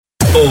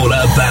All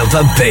about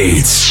the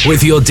beats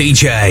with your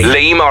DJ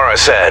Lee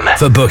Morrison.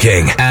 For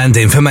booking and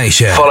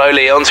information, follow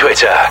Lee on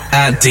Twitter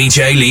at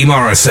DJ Lee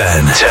Morrison.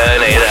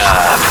 Turn it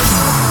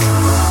up.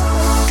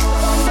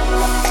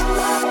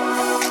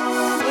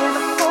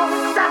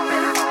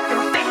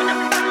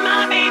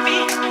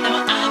 Baby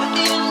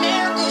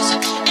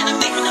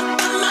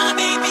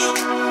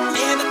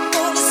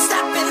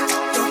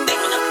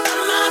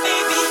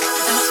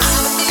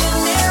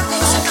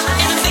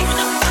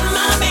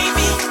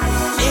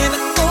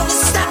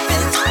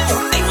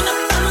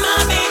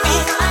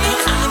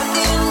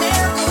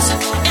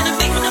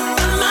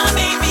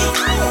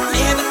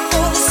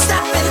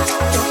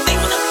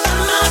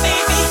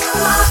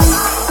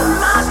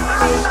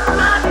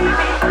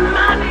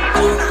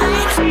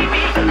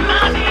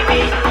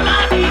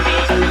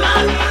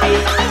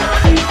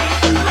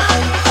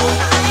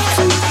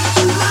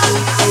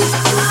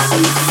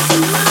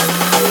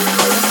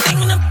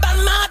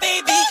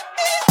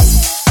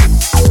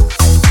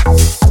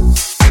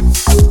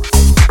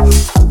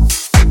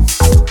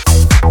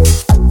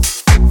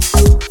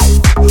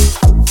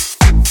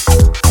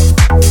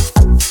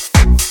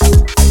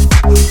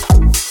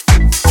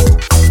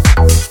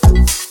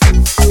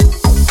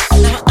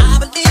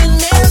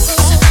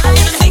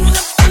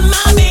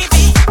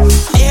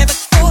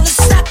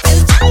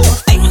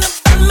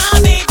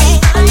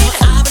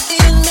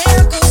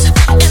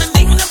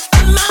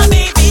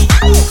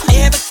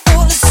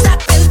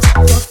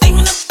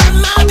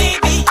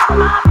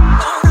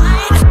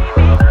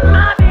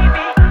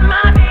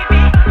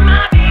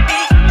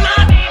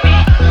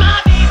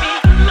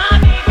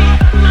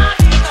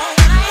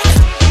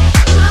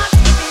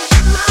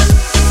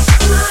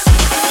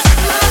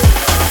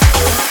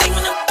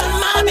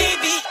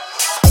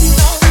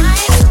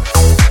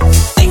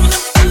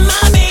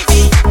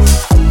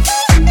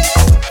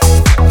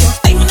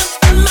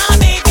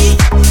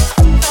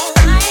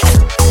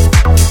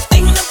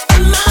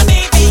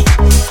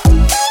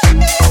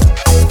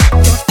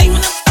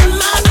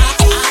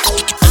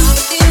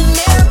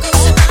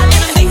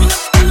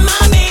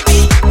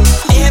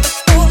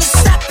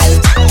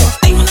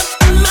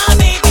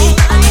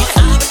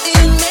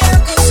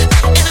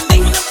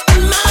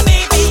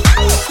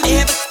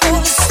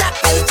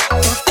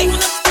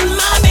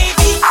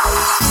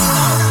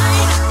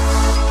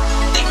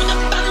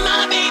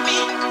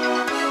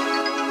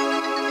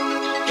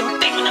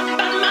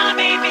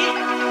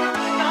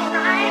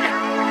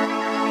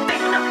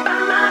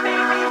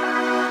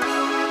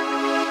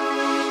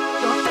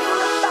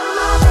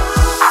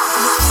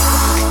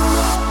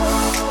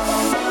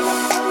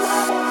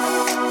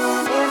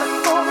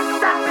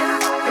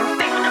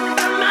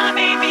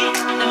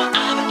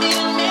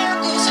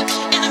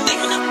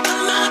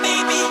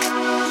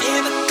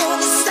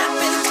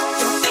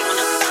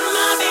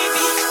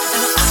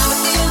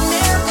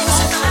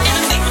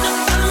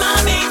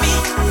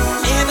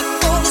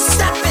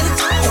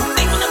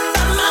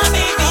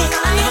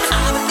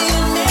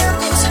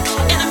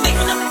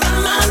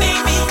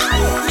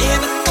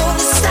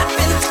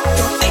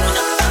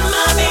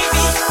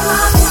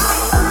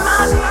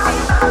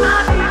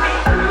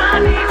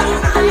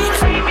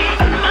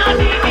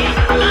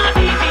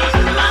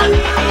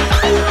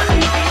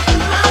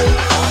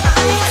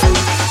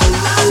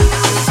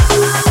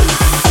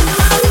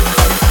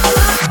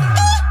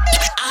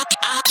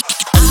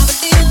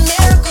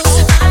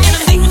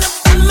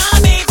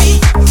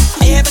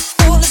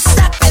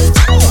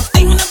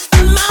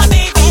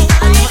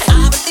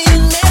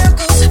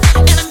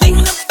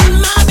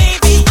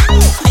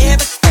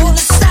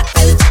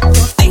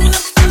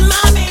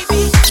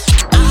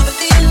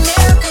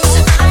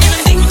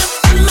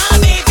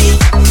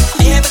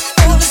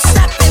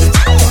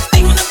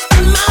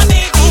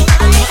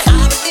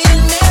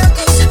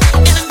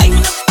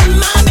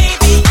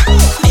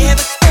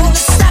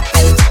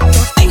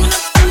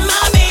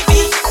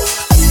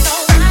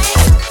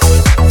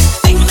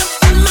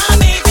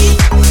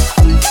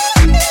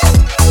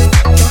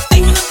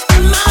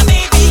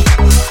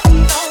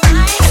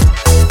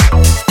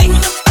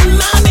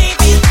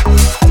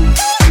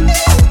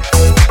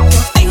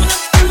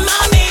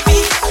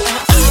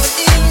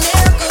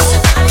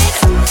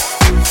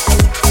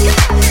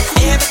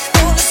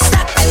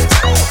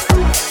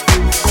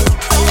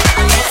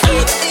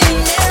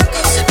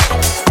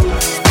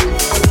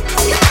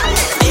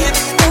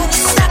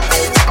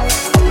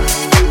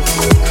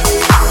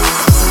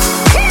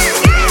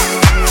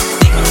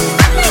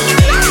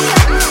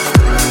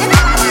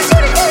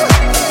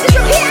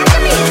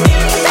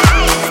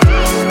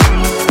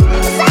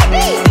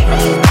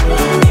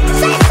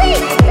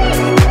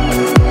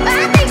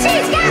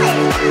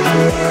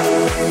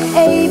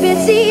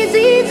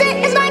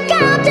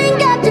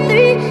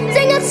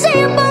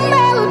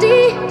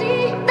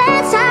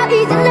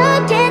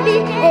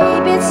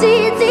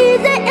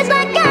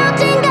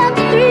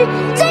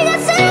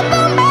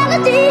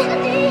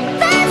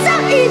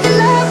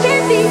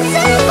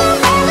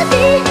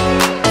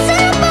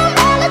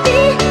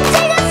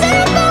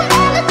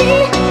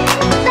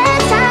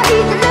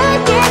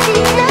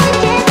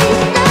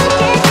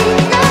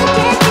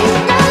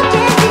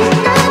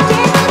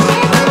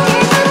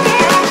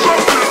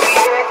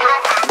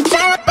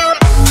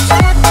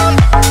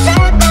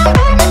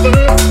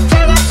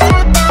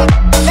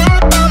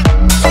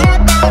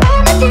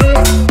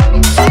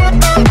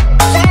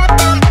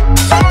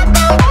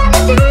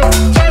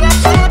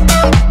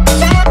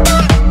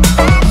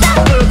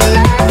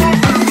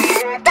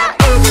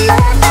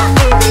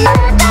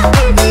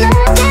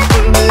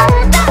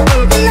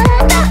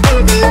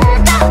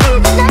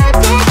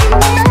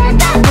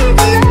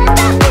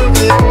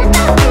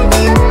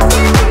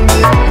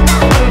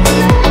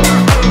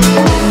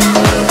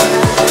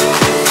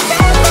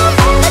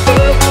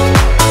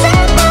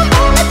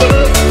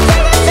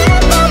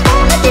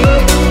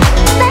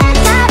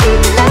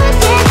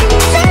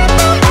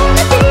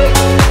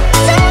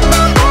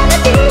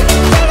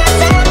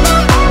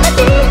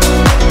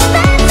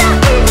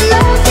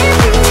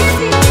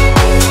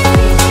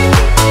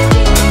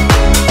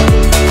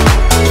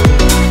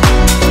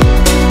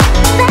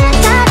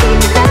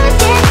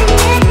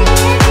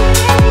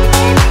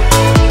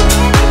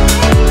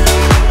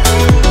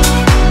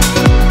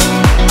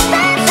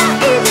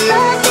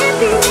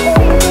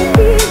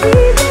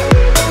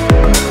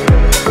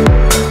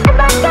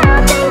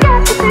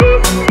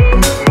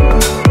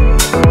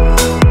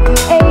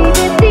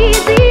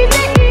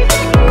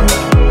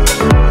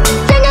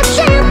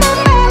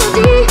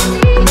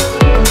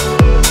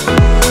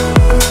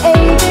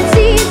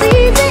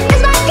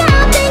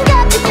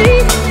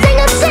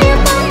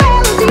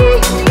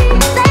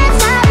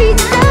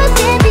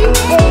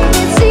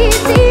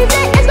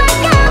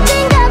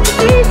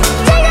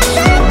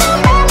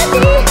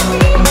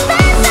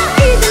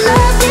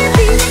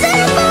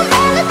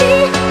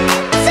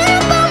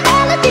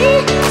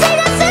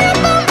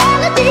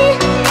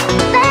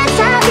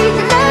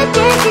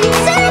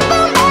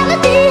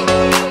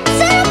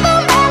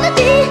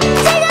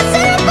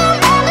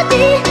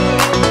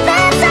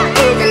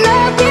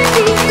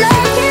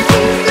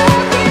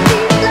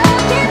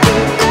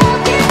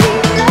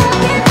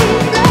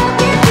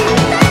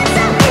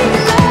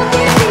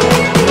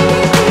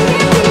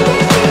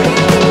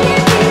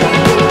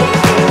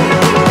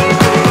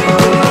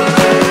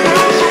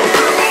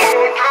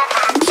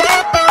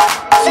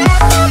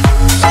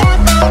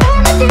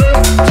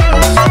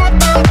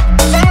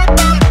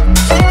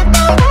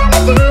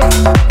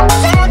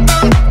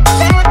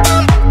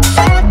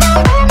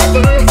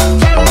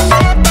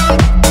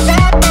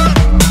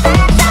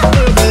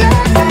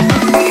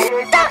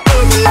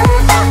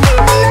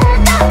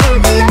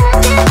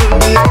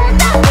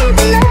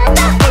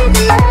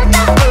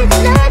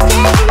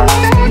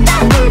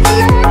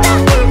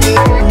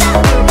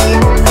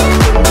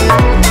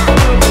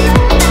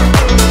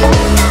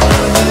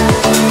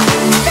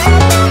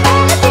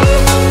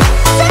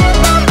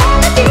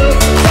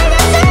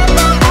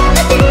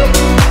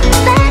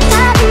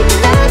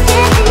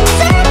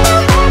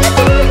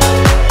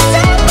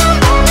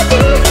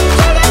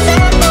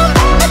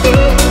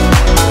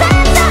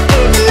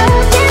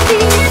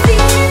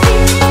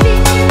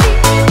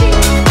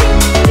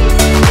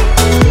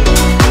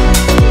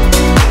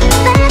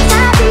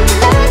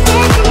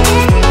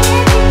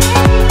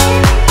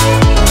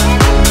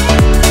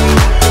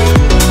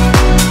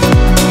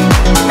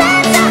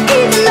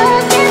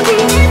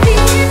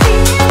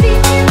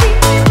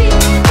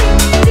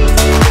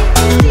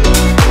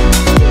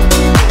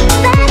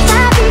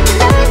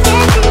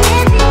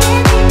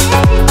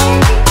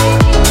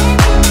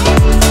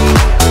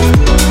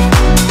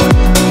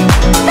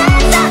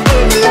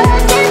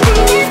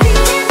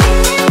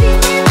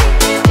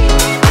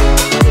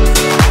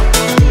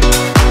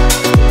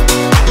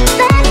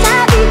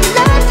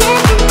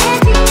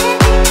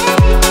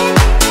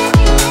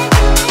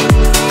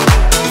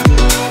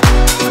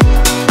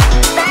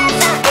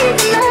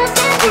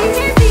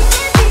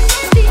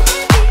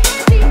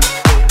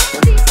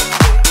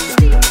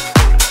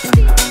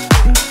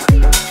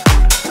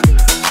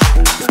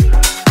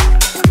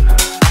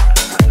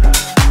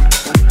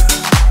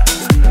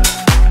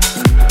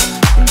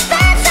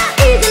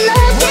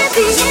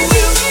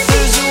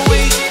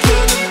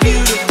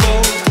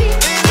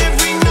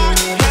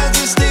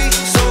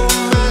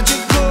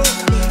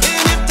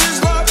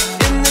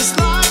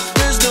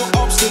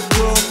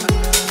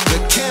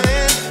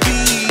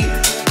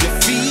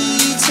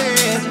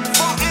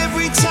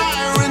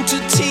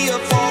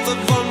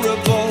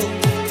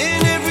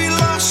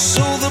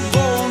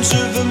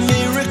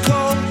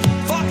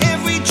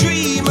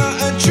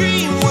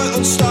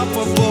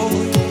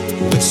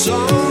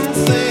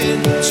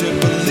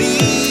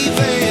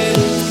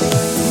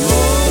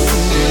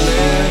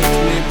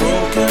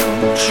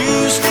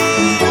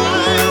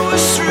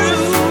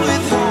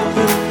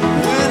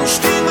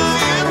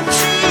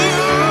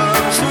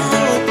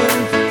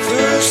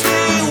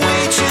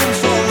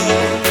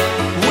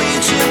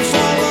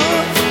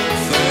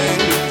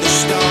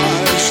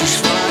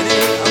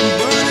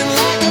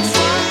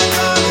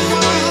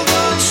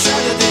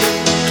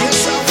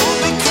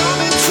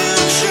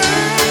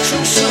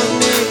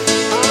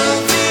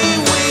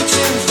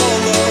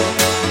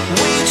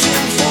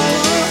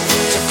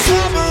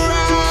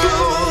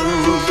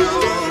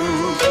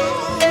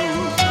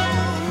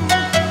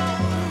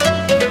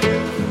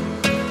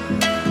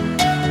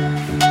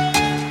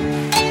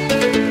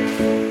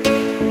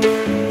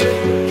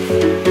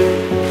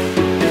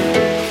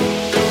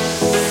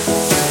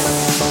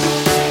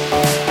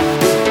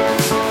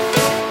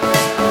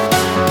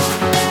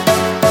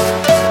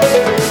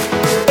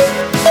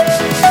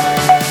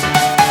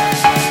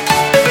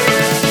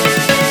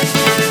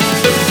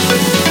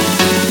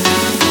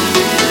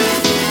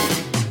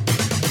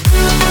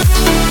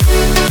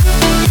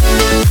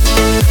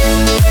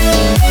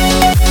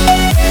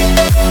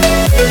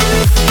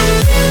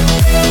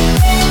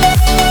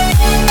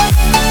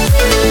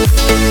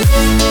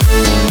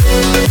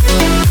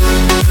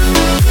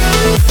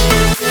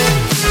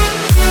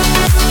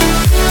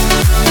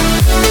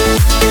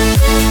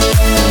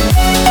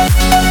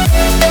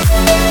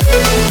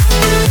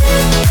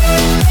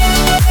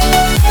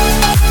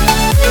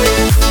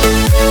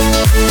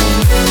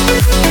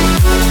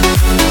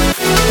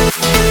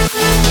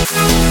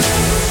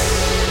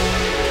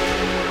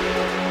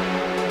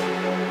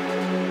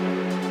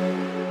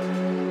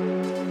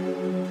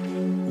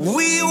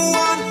We are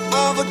one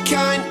of a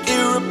kind,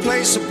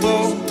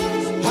 irreplaceable.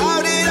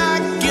 How did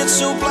I get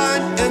so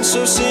blind and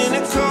so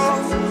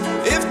cynical?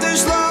 If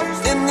there's love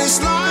in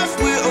this life,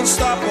 we're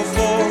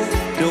unstoppable.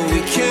 No, we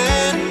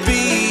can't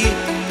be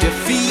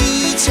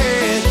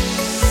defeated.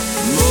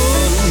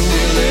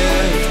 Monday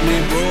left me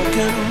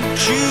broken.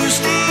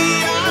 Tuesday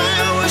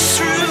I was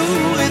through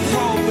with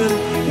hoping.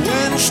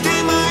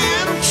 Wednesday my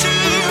empty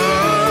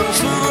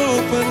arms were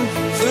open.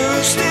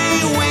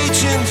 Thursday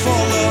waiting for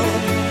love,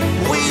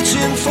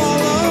 waiting for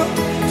love.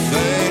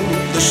 Thank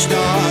the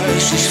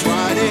stars, it's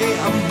Friday.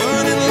 I'm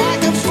burning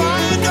like a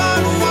fire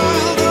gone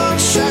wild on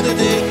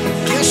Saturday.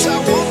 Guess I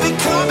won't be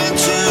coming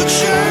to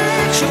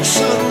church on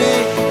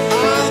Sunday.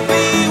 I'll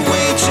be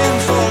waiting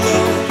for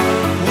love,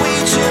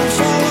 waiting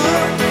for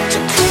love to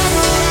come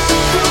around.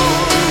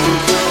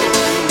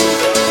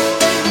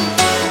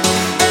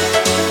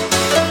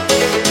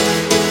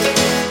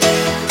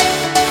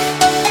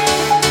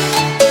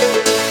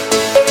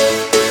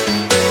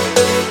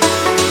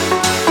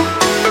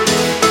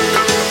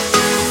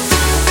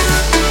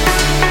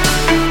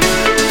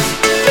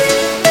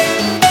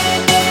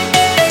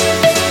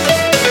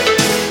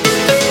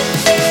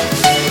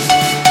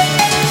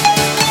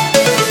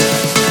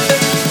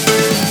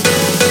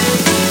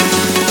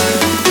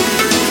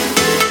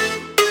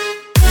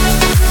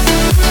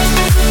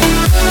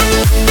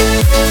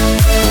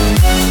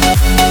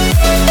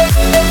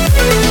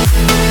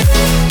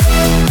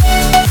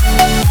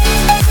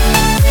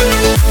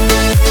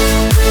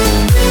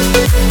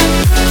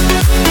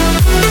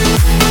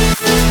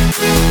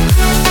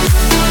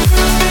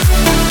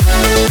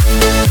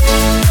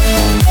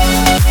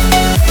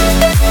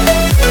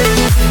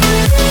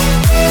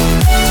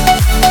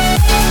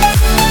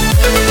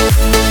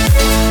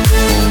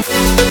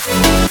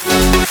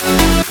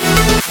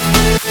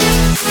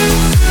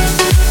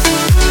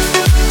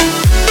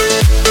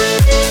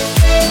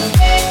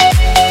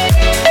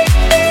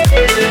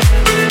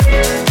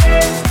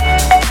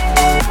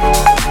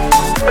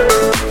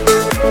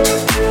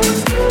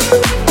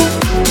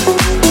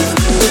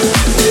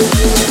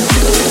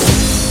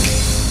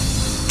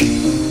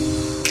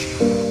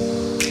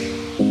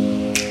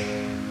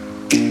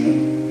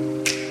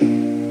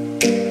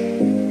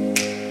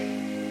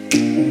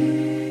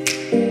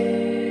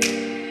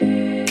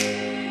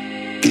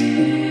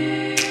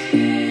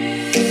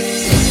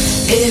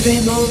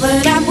 Every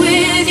moment I'm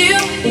with you,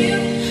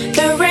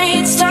 the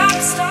rain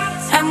stops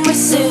and we're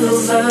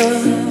silver.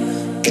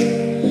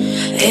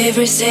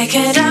 Every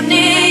second I'm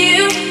near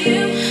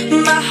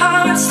you, my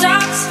heart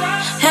stops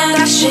and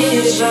I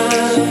shiver.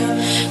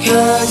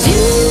 'Cause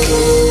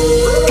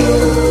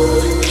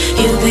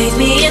you bathe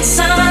me in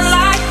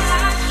sunlight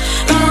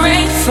and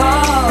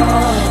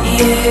rainfall.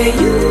 Yeah,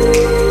 you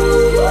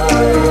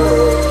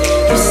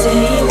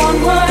say one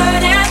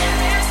word and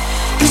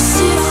we're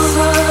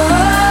silver.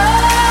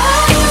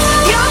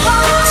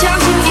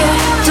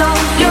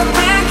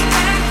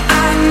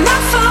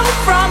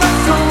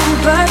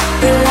 But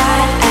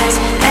relax,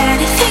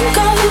 anything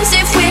goes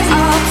if we're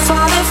up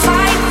for the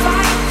fight.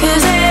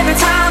 'Cause every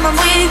time I'm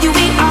with you,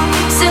 we are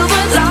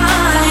silver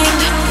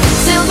lined,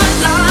 silver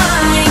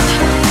lined,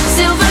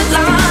 silver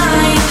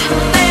lined.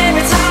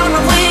 Every time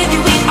I'm with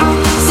you, we are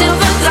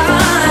silver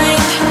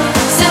lined,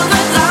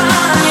 silver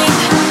lined,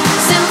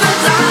 silver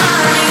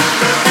lined.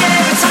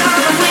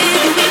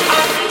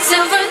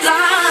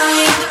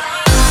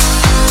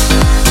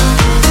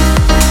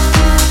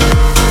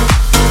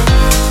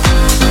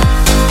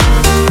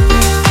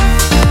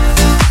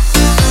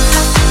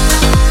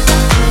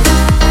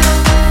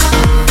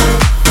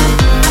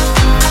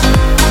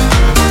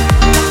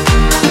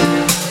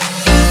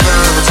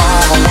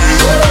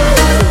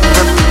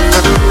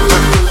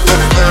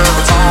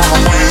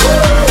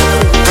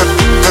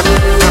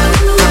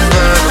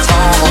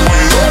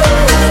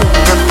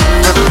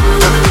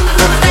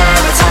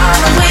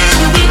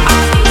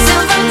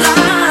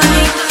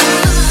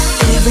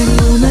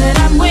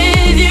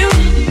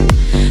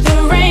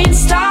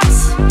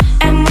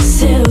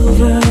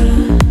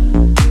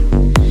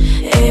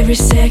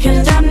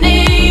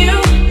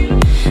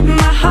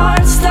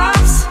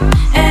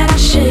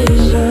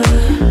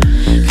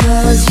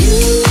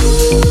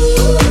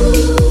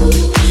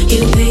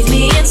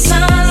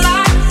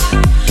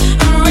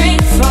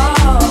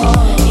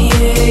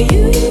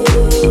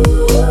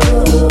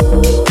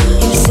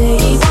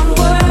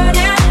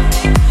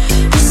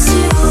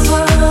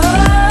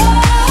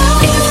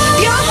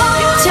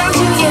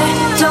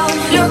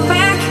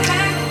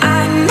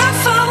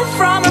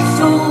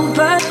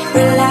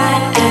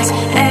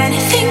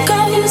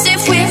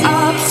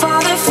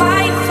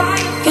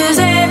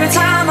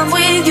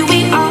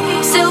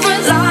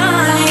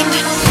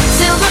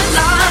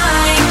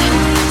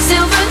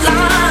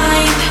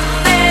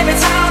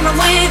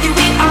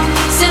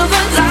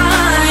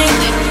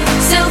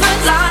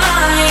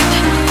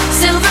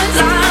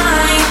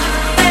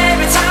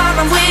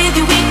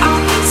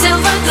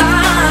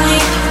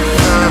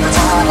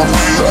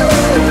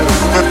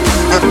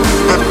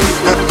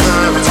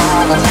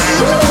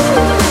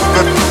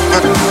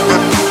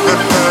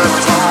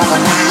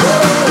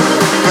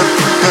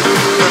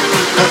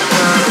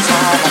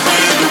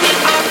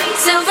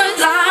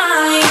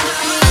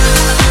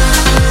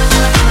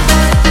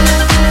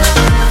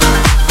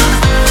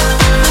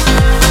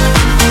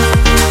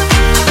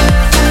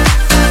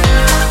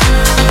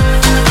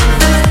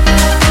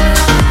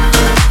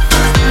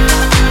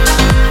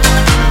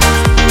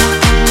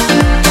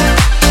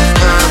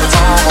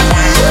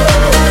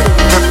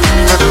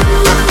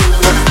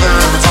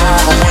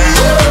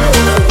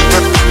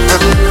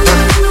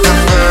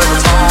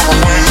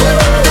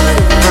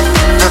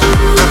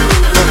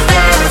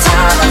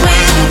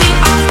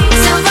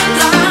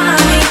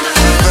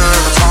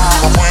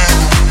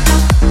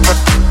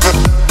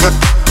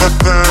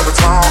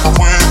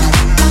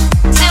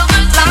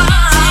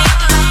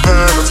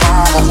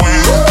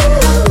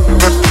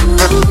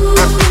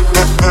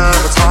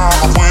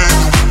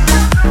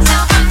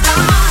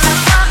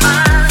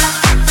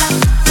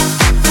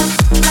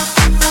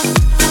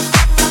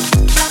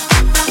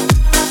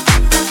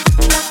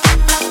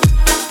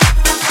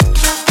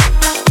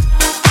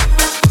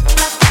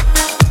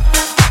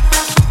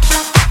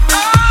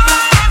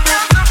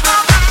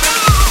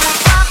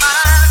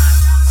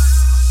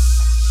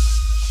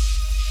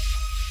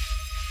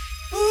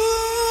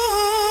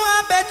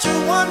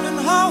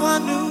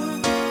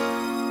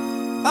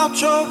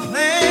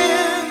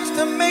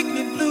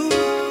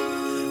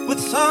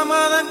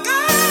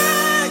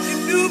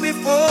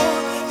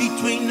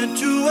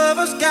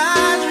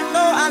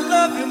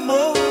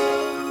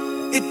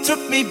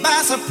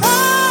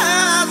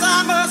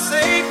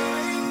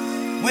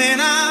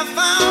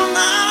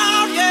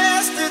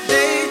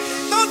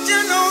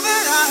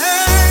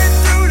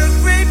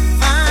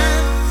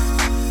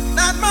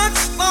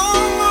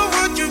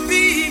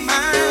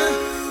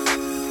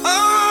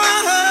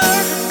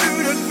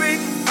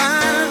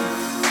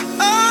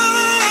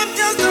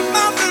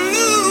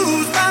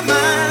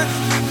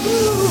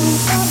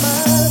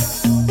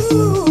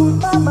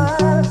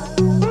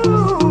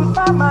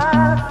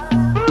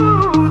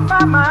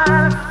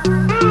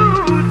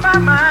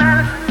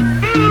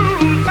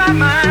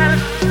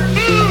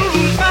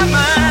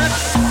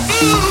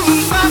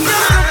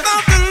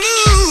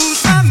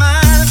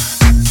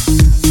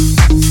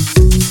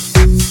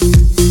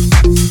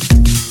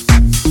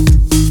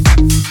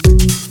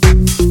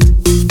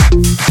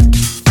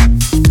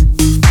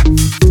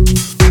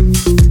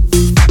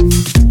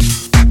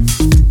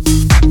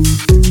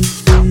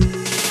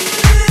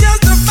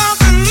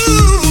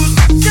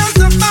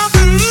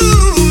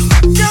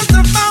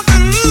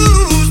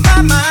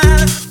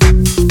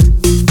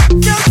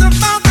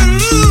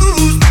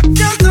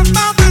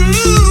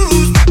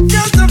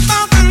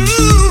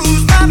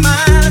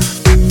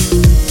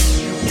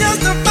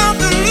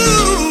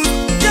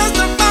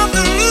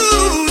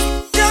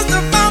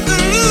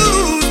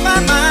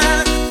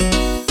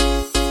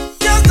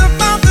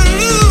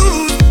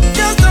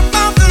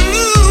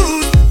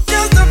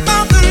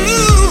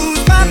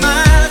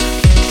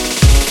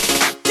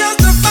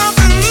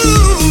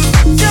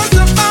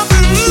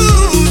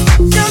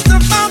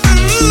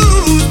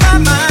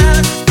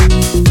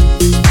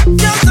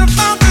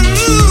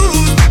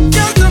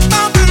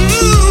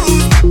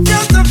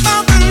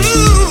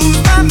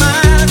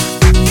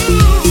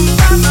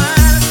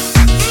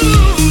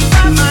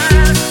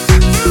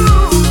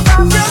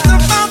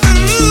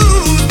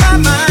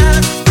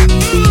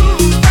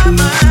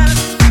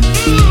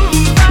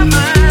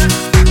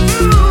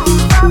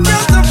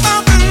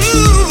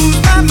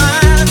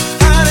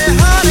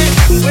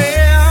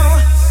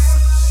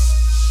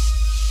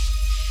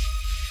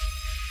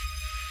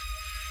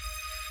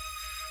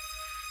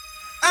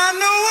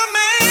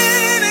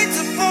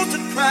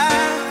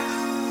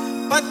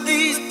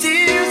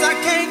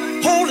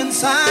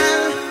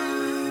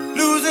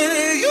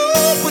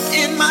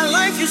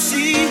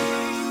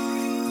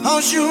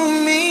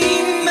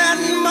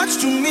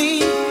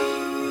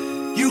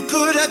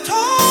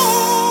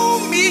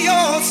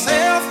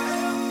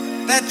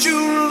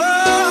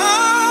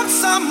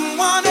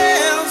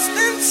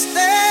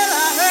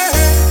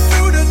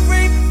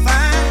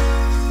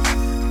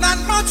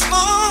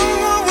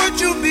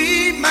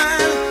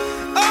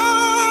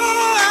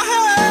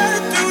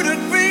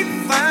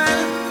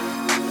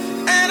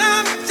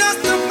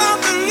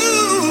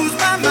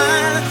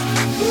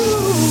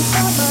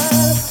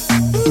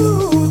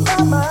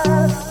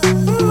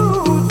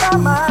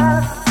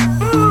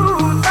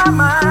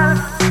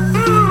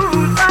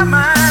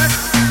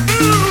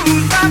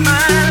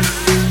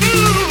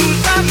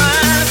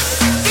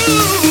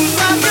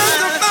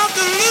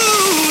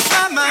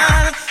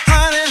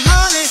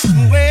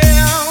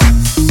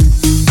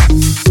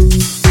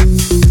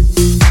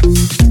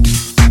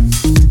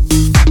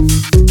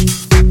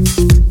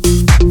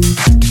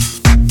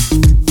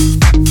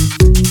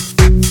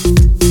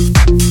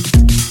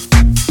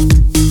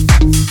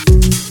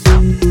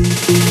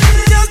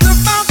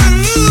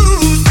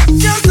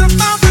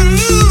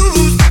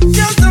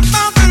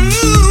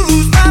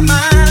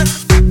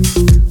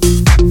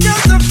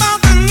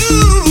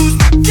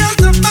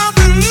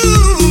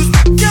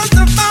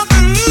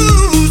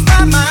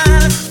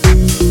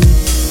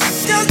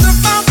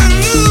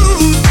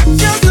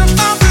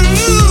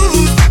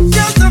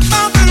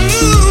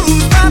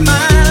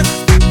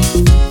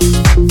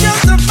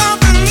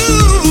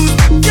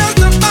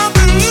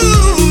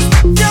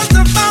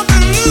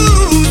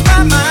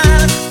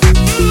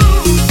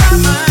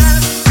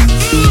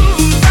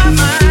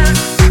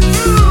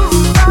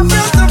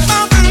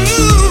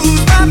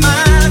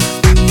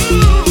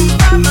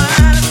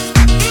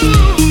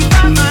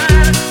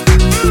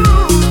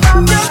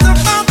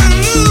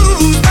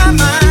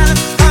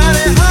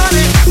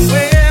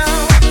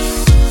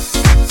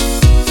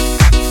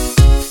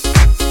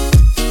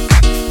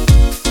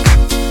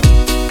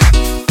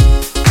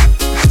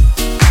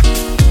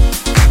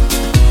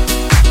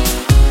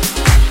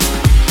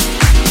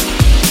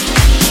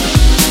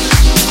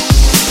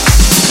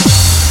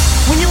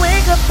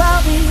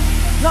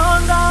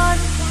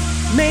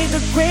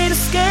 Great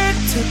escape,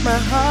 took my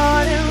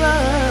heart and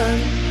run.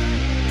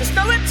 There's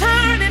no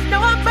returning, no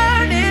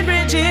burning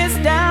bridges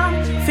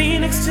down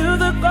Phoenix to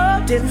the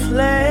golden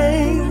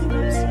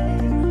flames.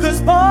 'Cause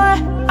boy,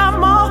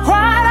 I'm all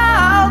cried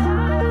out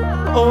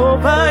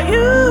over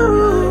you,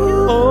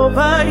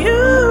 over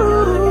you.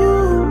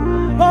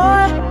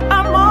 Boy,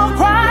 I'm all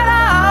cried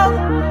out,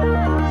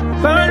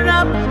 burning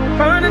up,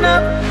 burning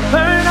up,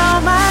 burning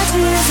all my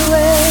tears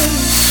away.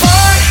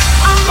 Boy,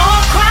 I'm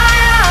all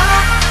cried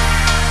out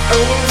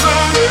over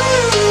you,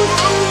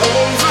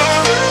 over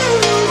you.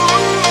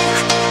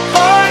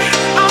 Boy,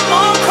 I'm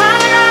all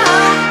cried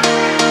out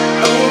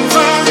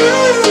over you,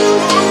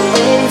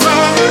 over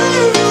you.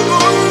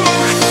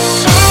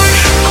 Boy,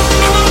 I'm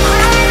all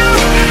cried out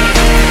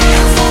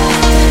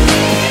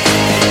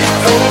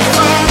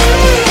over you,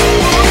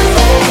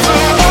 over.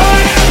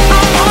 Boy,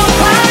 I'm all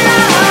cried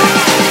out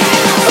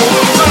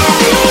over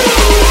you,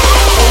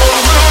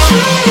 over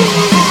you.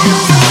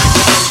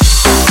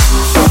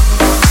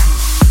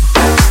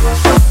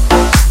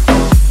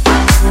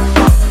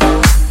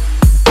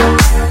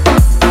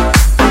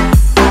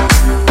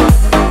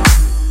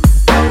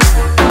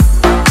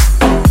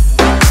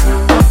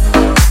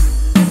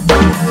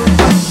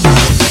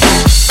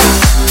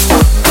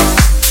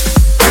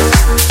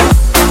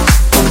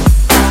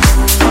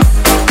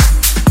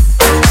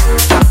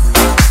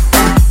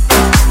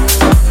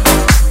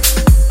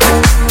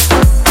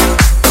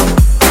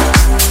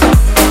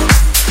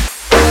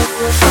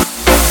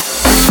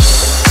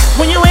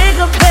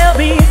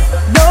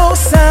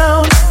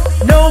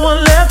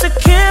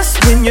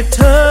 You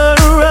turn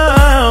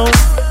around,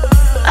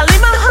 I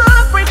leave my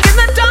heart break in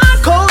the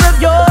dark cold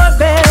of your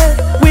bed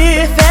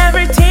with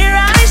every tear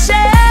I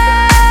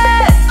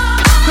shed.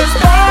 'Cause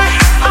boy,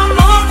 I'm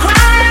all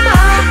cried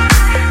out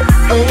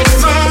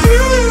over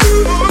you,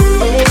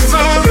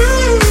 over you.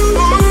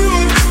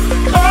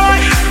 Boy,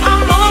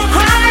 I'm all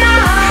cried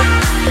out,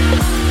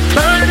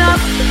 burning up,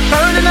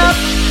 burning up,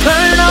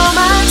 burning all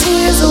my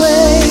tears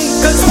away.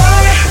 'Cause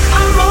boy,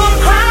 I'm all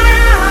cried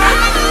out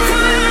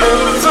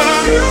over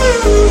you.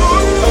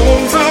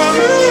 Over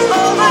you,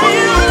 over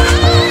you,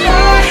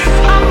 boy,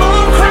 I'm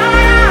all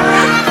cried out.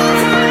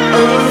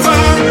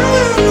 Over you,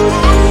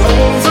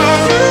 over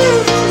you.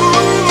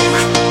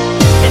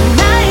 And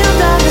now you've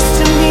done this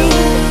to me,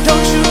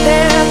 don't you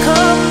dare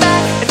come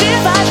back. And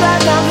if I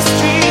drive down the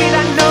street,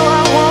 I know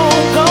I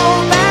won't go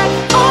back.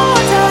 Oh,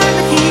 I turn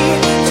the key,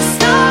 just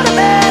start a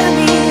better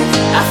me.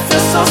 I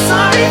feel so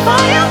sorry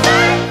for you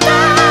back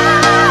now.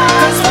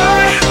 'Cause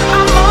boy,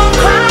 I'm all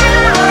cried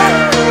out.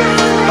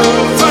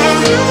 Over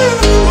you.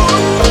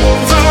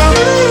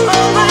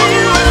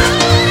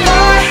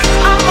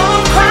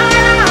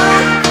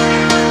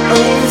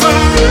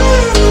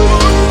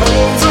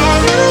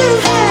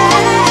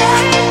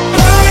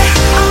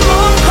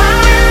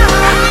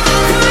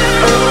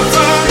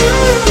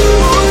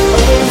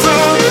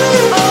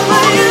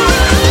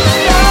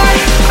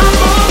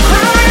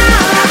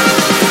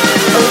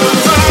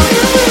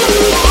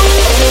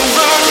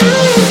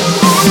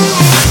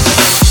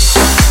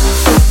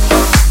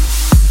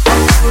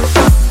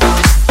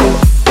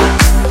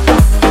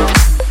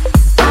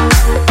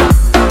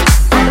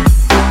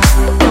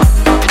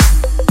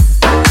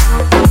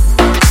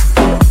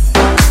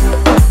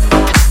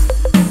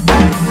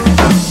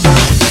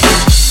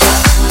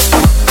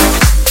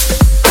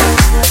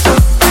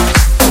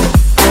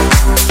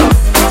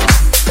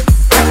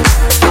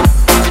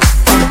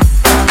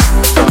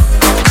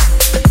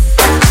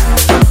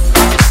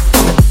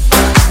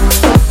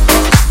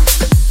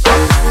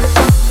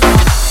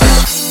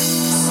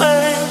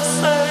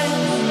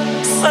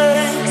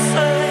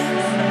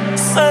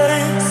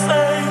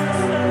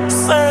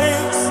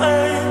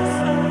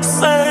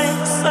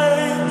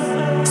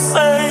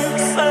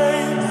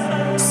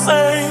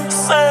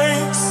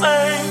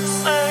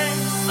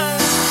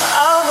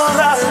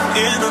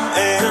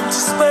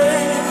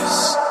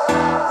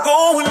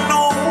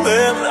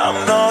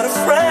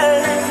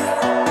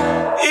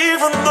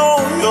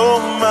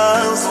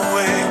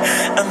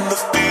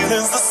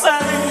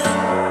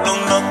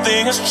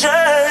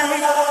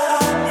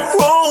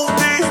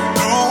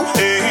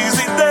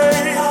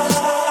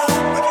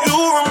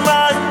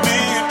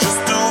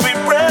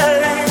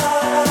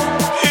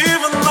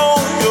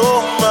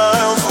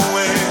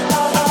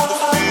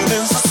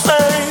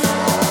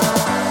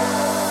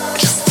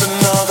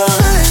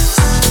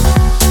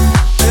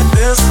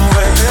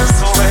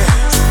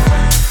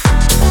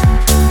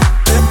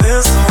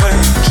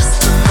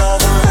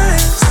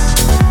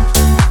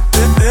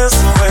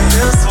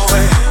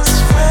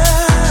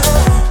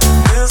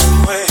 This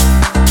way.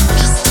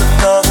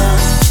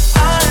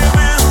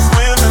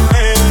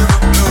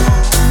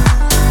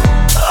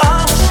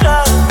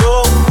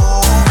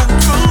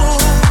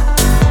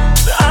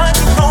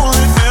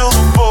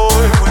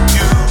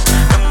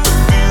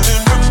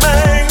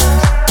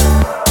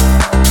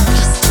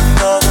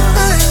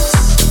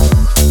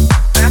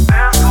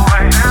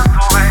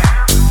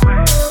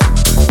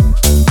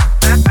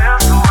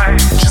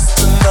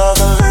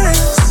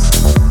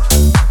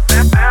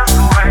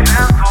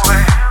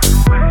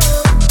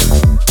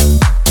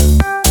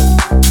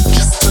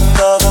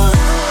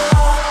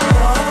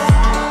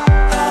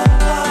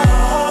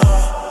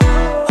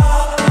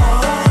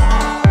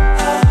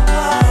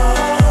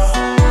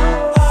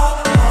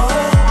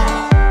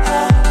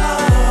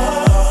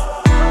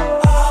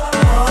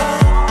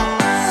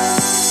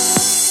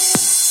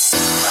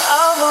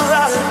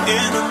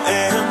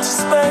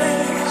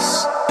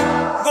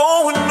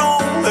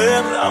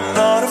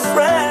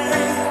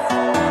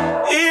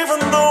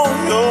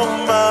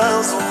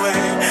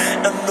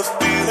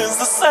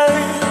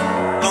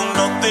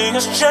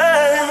 has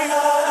changed.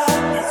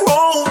 You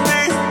roll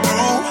me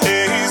through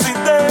hazy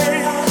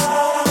days,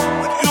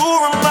 but you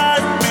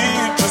remind me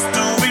just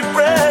to be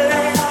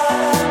brave.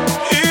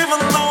 Even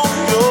though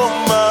you're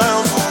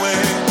miles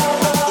away,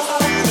 the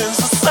feeling's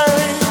the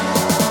same.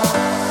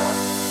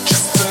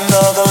 Just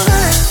another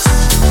list.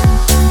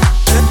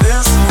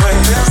 This way,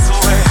 this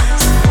way.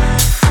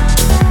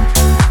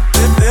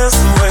 This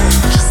way,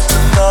 just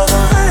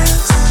another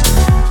list.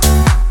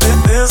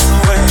 This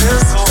way,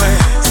 this way.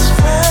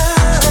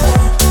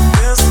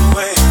 This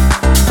way,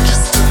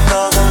 just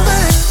another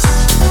list.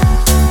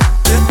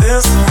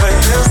 This way,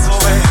 this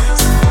way.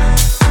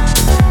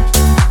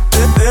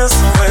 This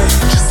way,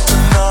 just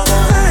another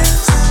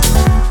list.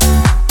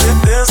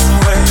 This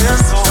way,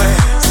 this way.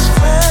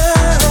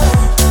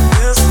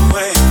 This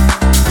way.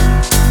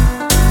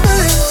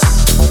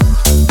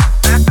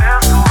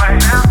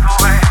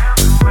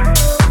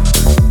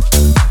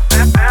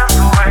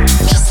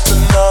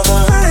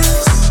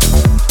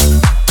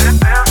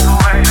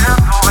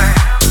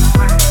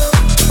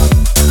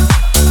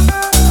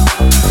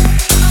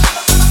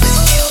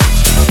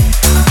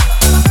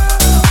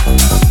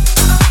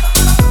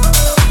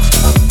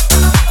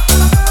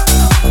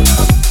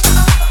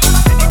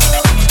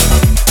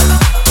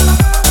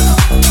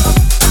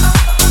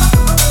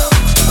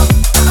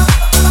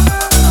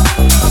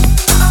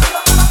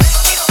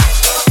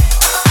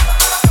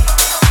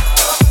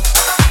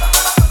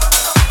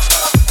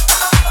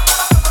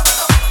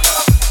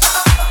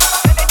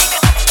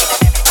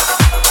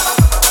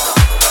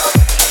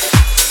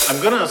 I'm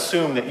going to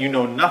assume that you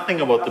know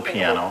nothing about the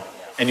piano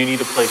and you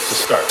need a place to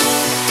start.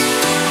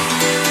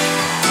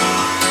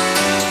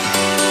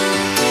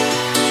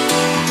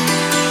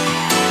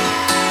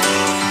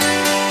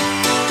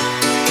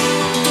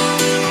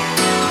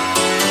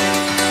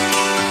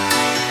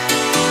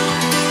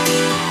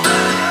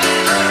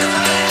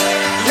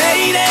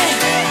 Lady,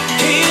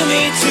 hear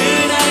me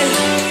tonight,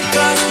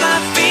 'cause my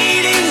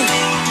feeling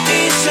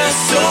is just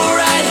so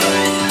right.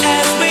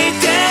 As we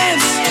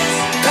dance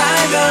by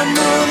the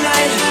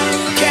moonlight,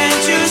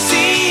 can't you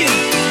see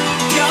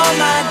you're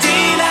my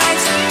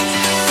delight?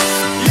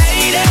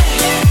 Lady,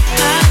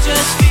 I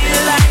just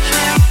feel like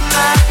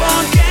I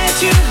won't get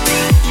you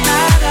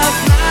out of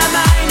my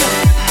mind.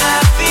 I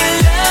feel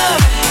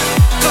love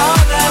for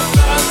the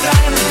first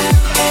time,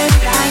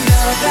 and I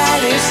know that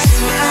it's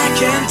true. I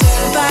can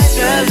tell by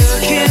the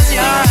look in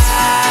your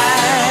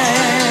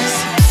eyes.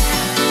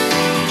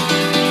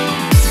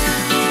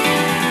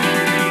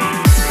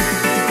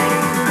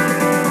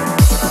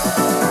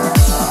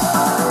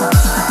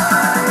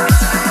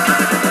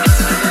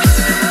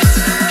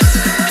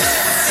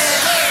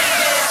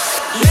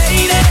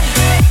 Lady,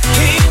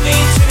 hear me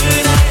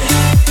tonight,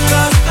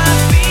 'cause my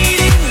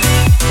feeling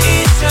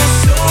is just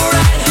so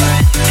right.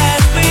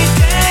 As we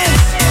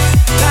dance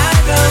by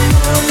the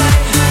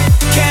moonlight,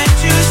 can't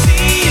you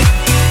see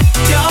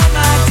you're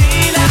my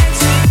delight?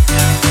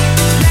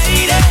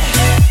 Lady,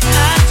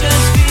 I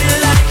just feel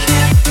like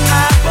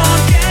I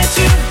won't get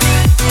you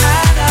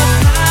out of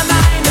my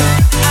mind.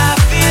 I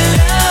feel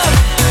love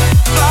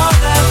for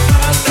the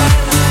first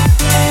time,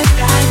 and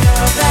I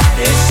know that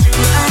it's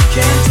true. I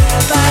can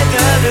tell by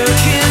the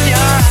look in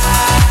your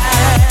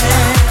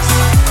eyes.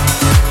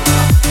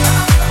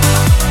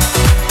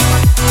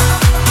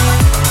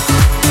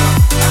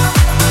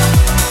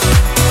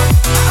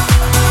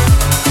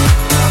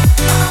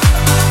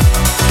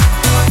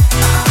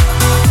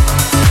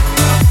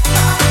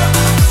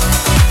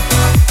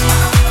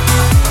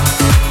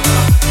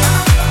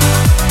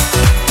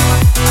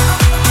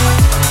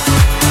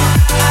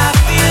 I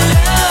feel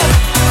love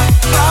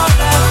for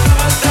the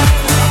first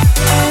time,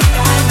 and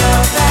I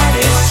know that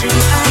it's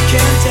true. I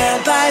can tell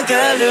by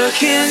the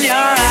look in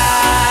your eyes.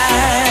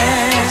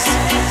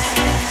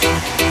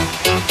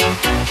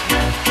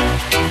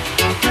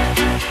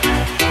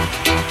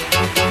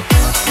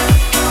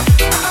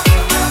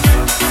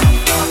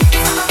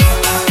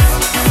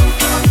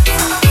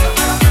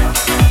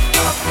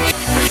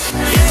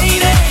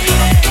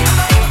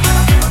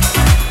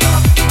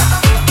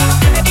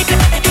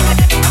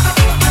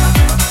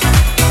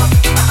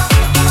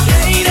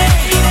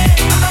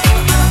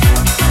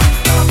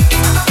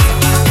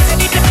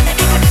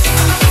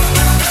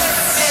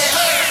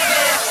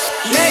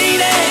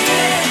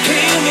 Lady,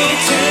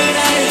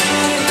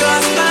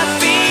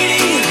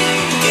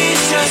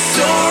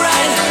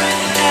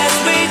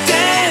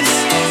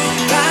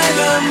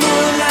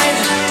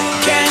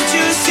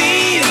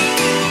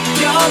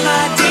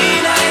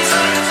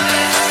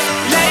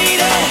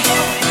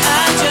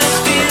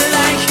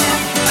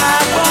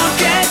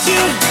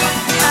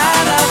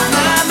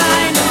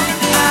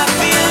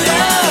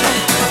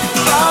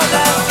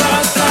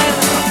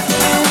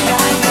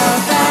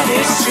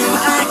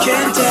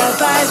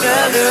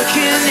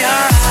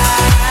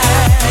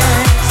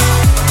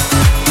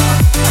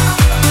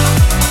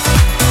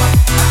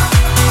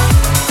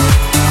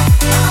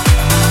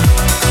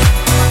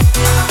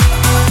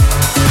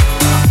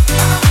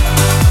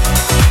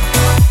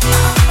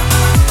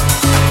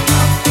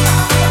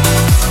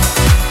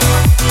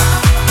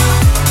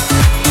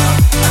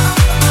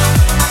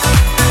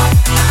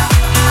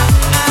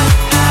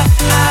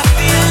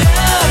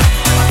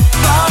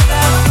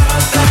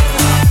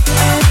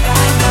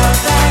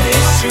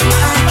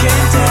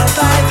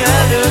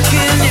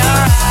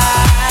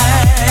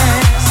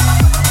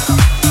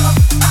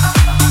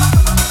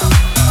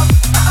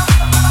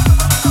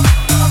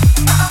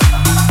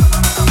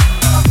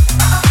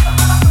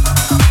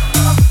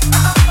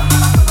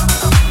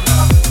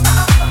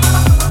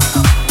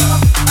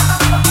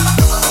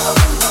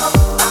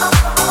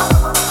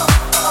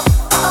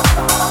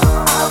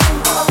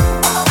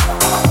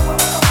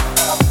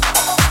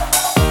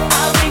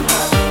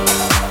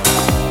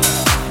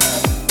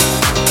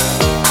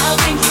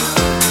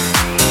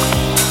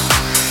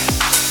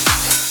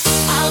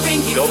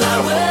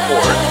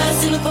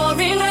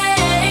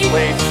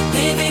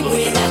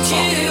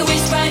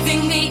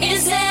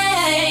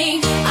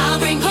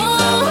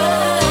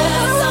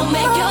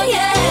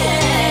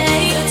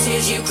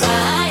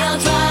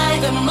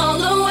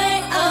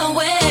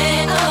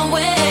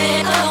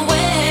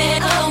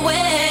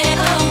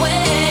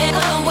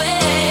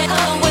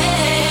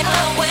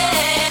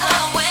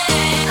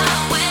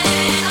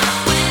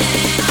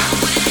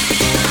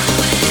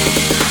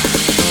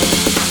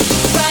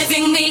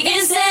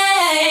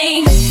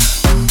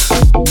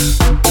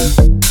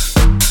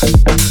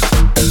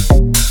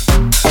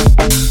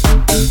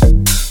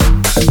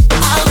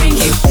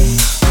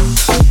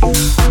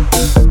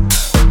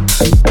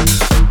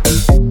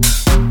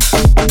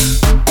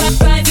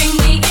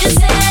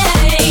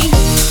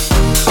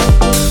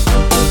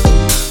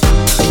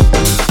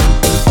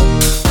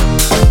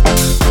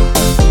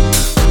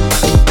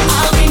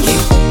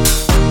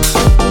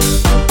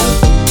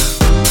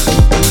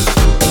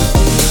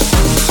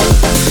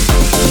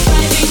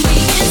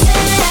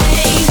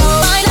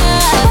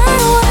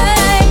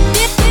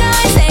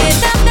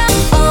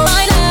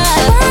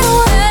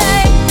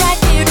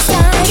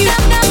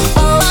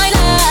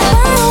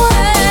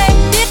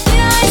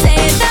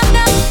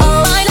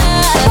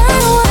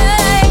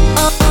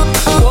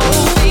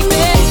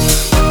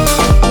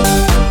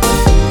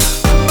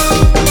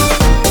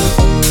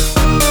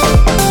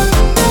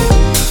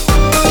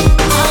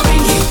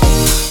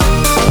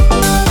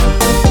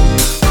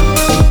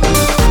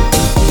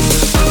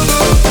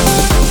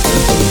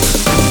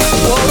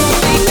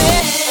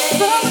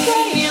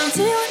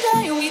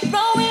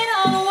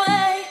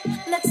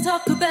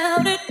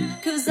 about it,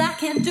 'cause I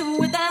can't do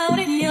without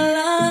it. Your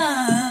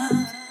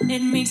love,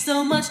 it means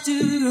so much to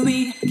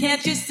me.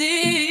 Can't you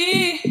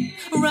see?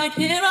 Right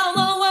here I'll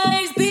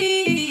always be.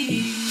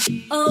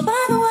 Oh,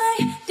 by the way,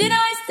 did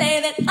I say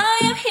that I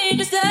am here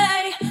to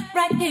stay?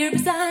 Right here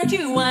beside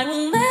you, I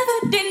will never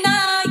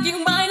deny you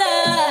my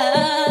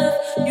love.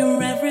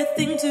 You're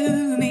everything to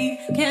me,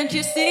 can't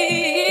you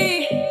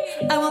see?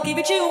 I will give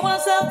it to you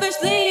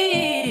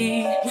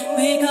unselfishly,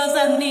 because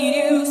I need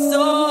you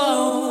so,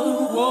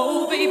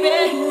 oh baby.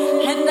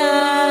 And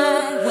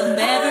I will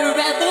never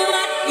ever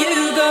let you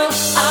go.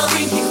 I'll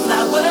bring you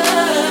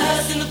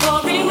flowers in the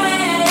pouring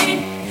rain.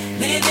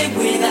 Living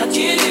without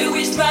you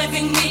is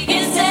driving me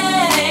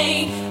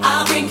insane.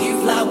 I'll bring you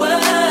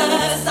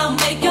flowers, I'll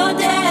make your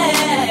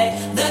day.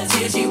 The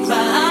tears you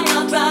cry,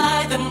 I'll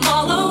dry them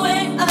all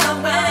away.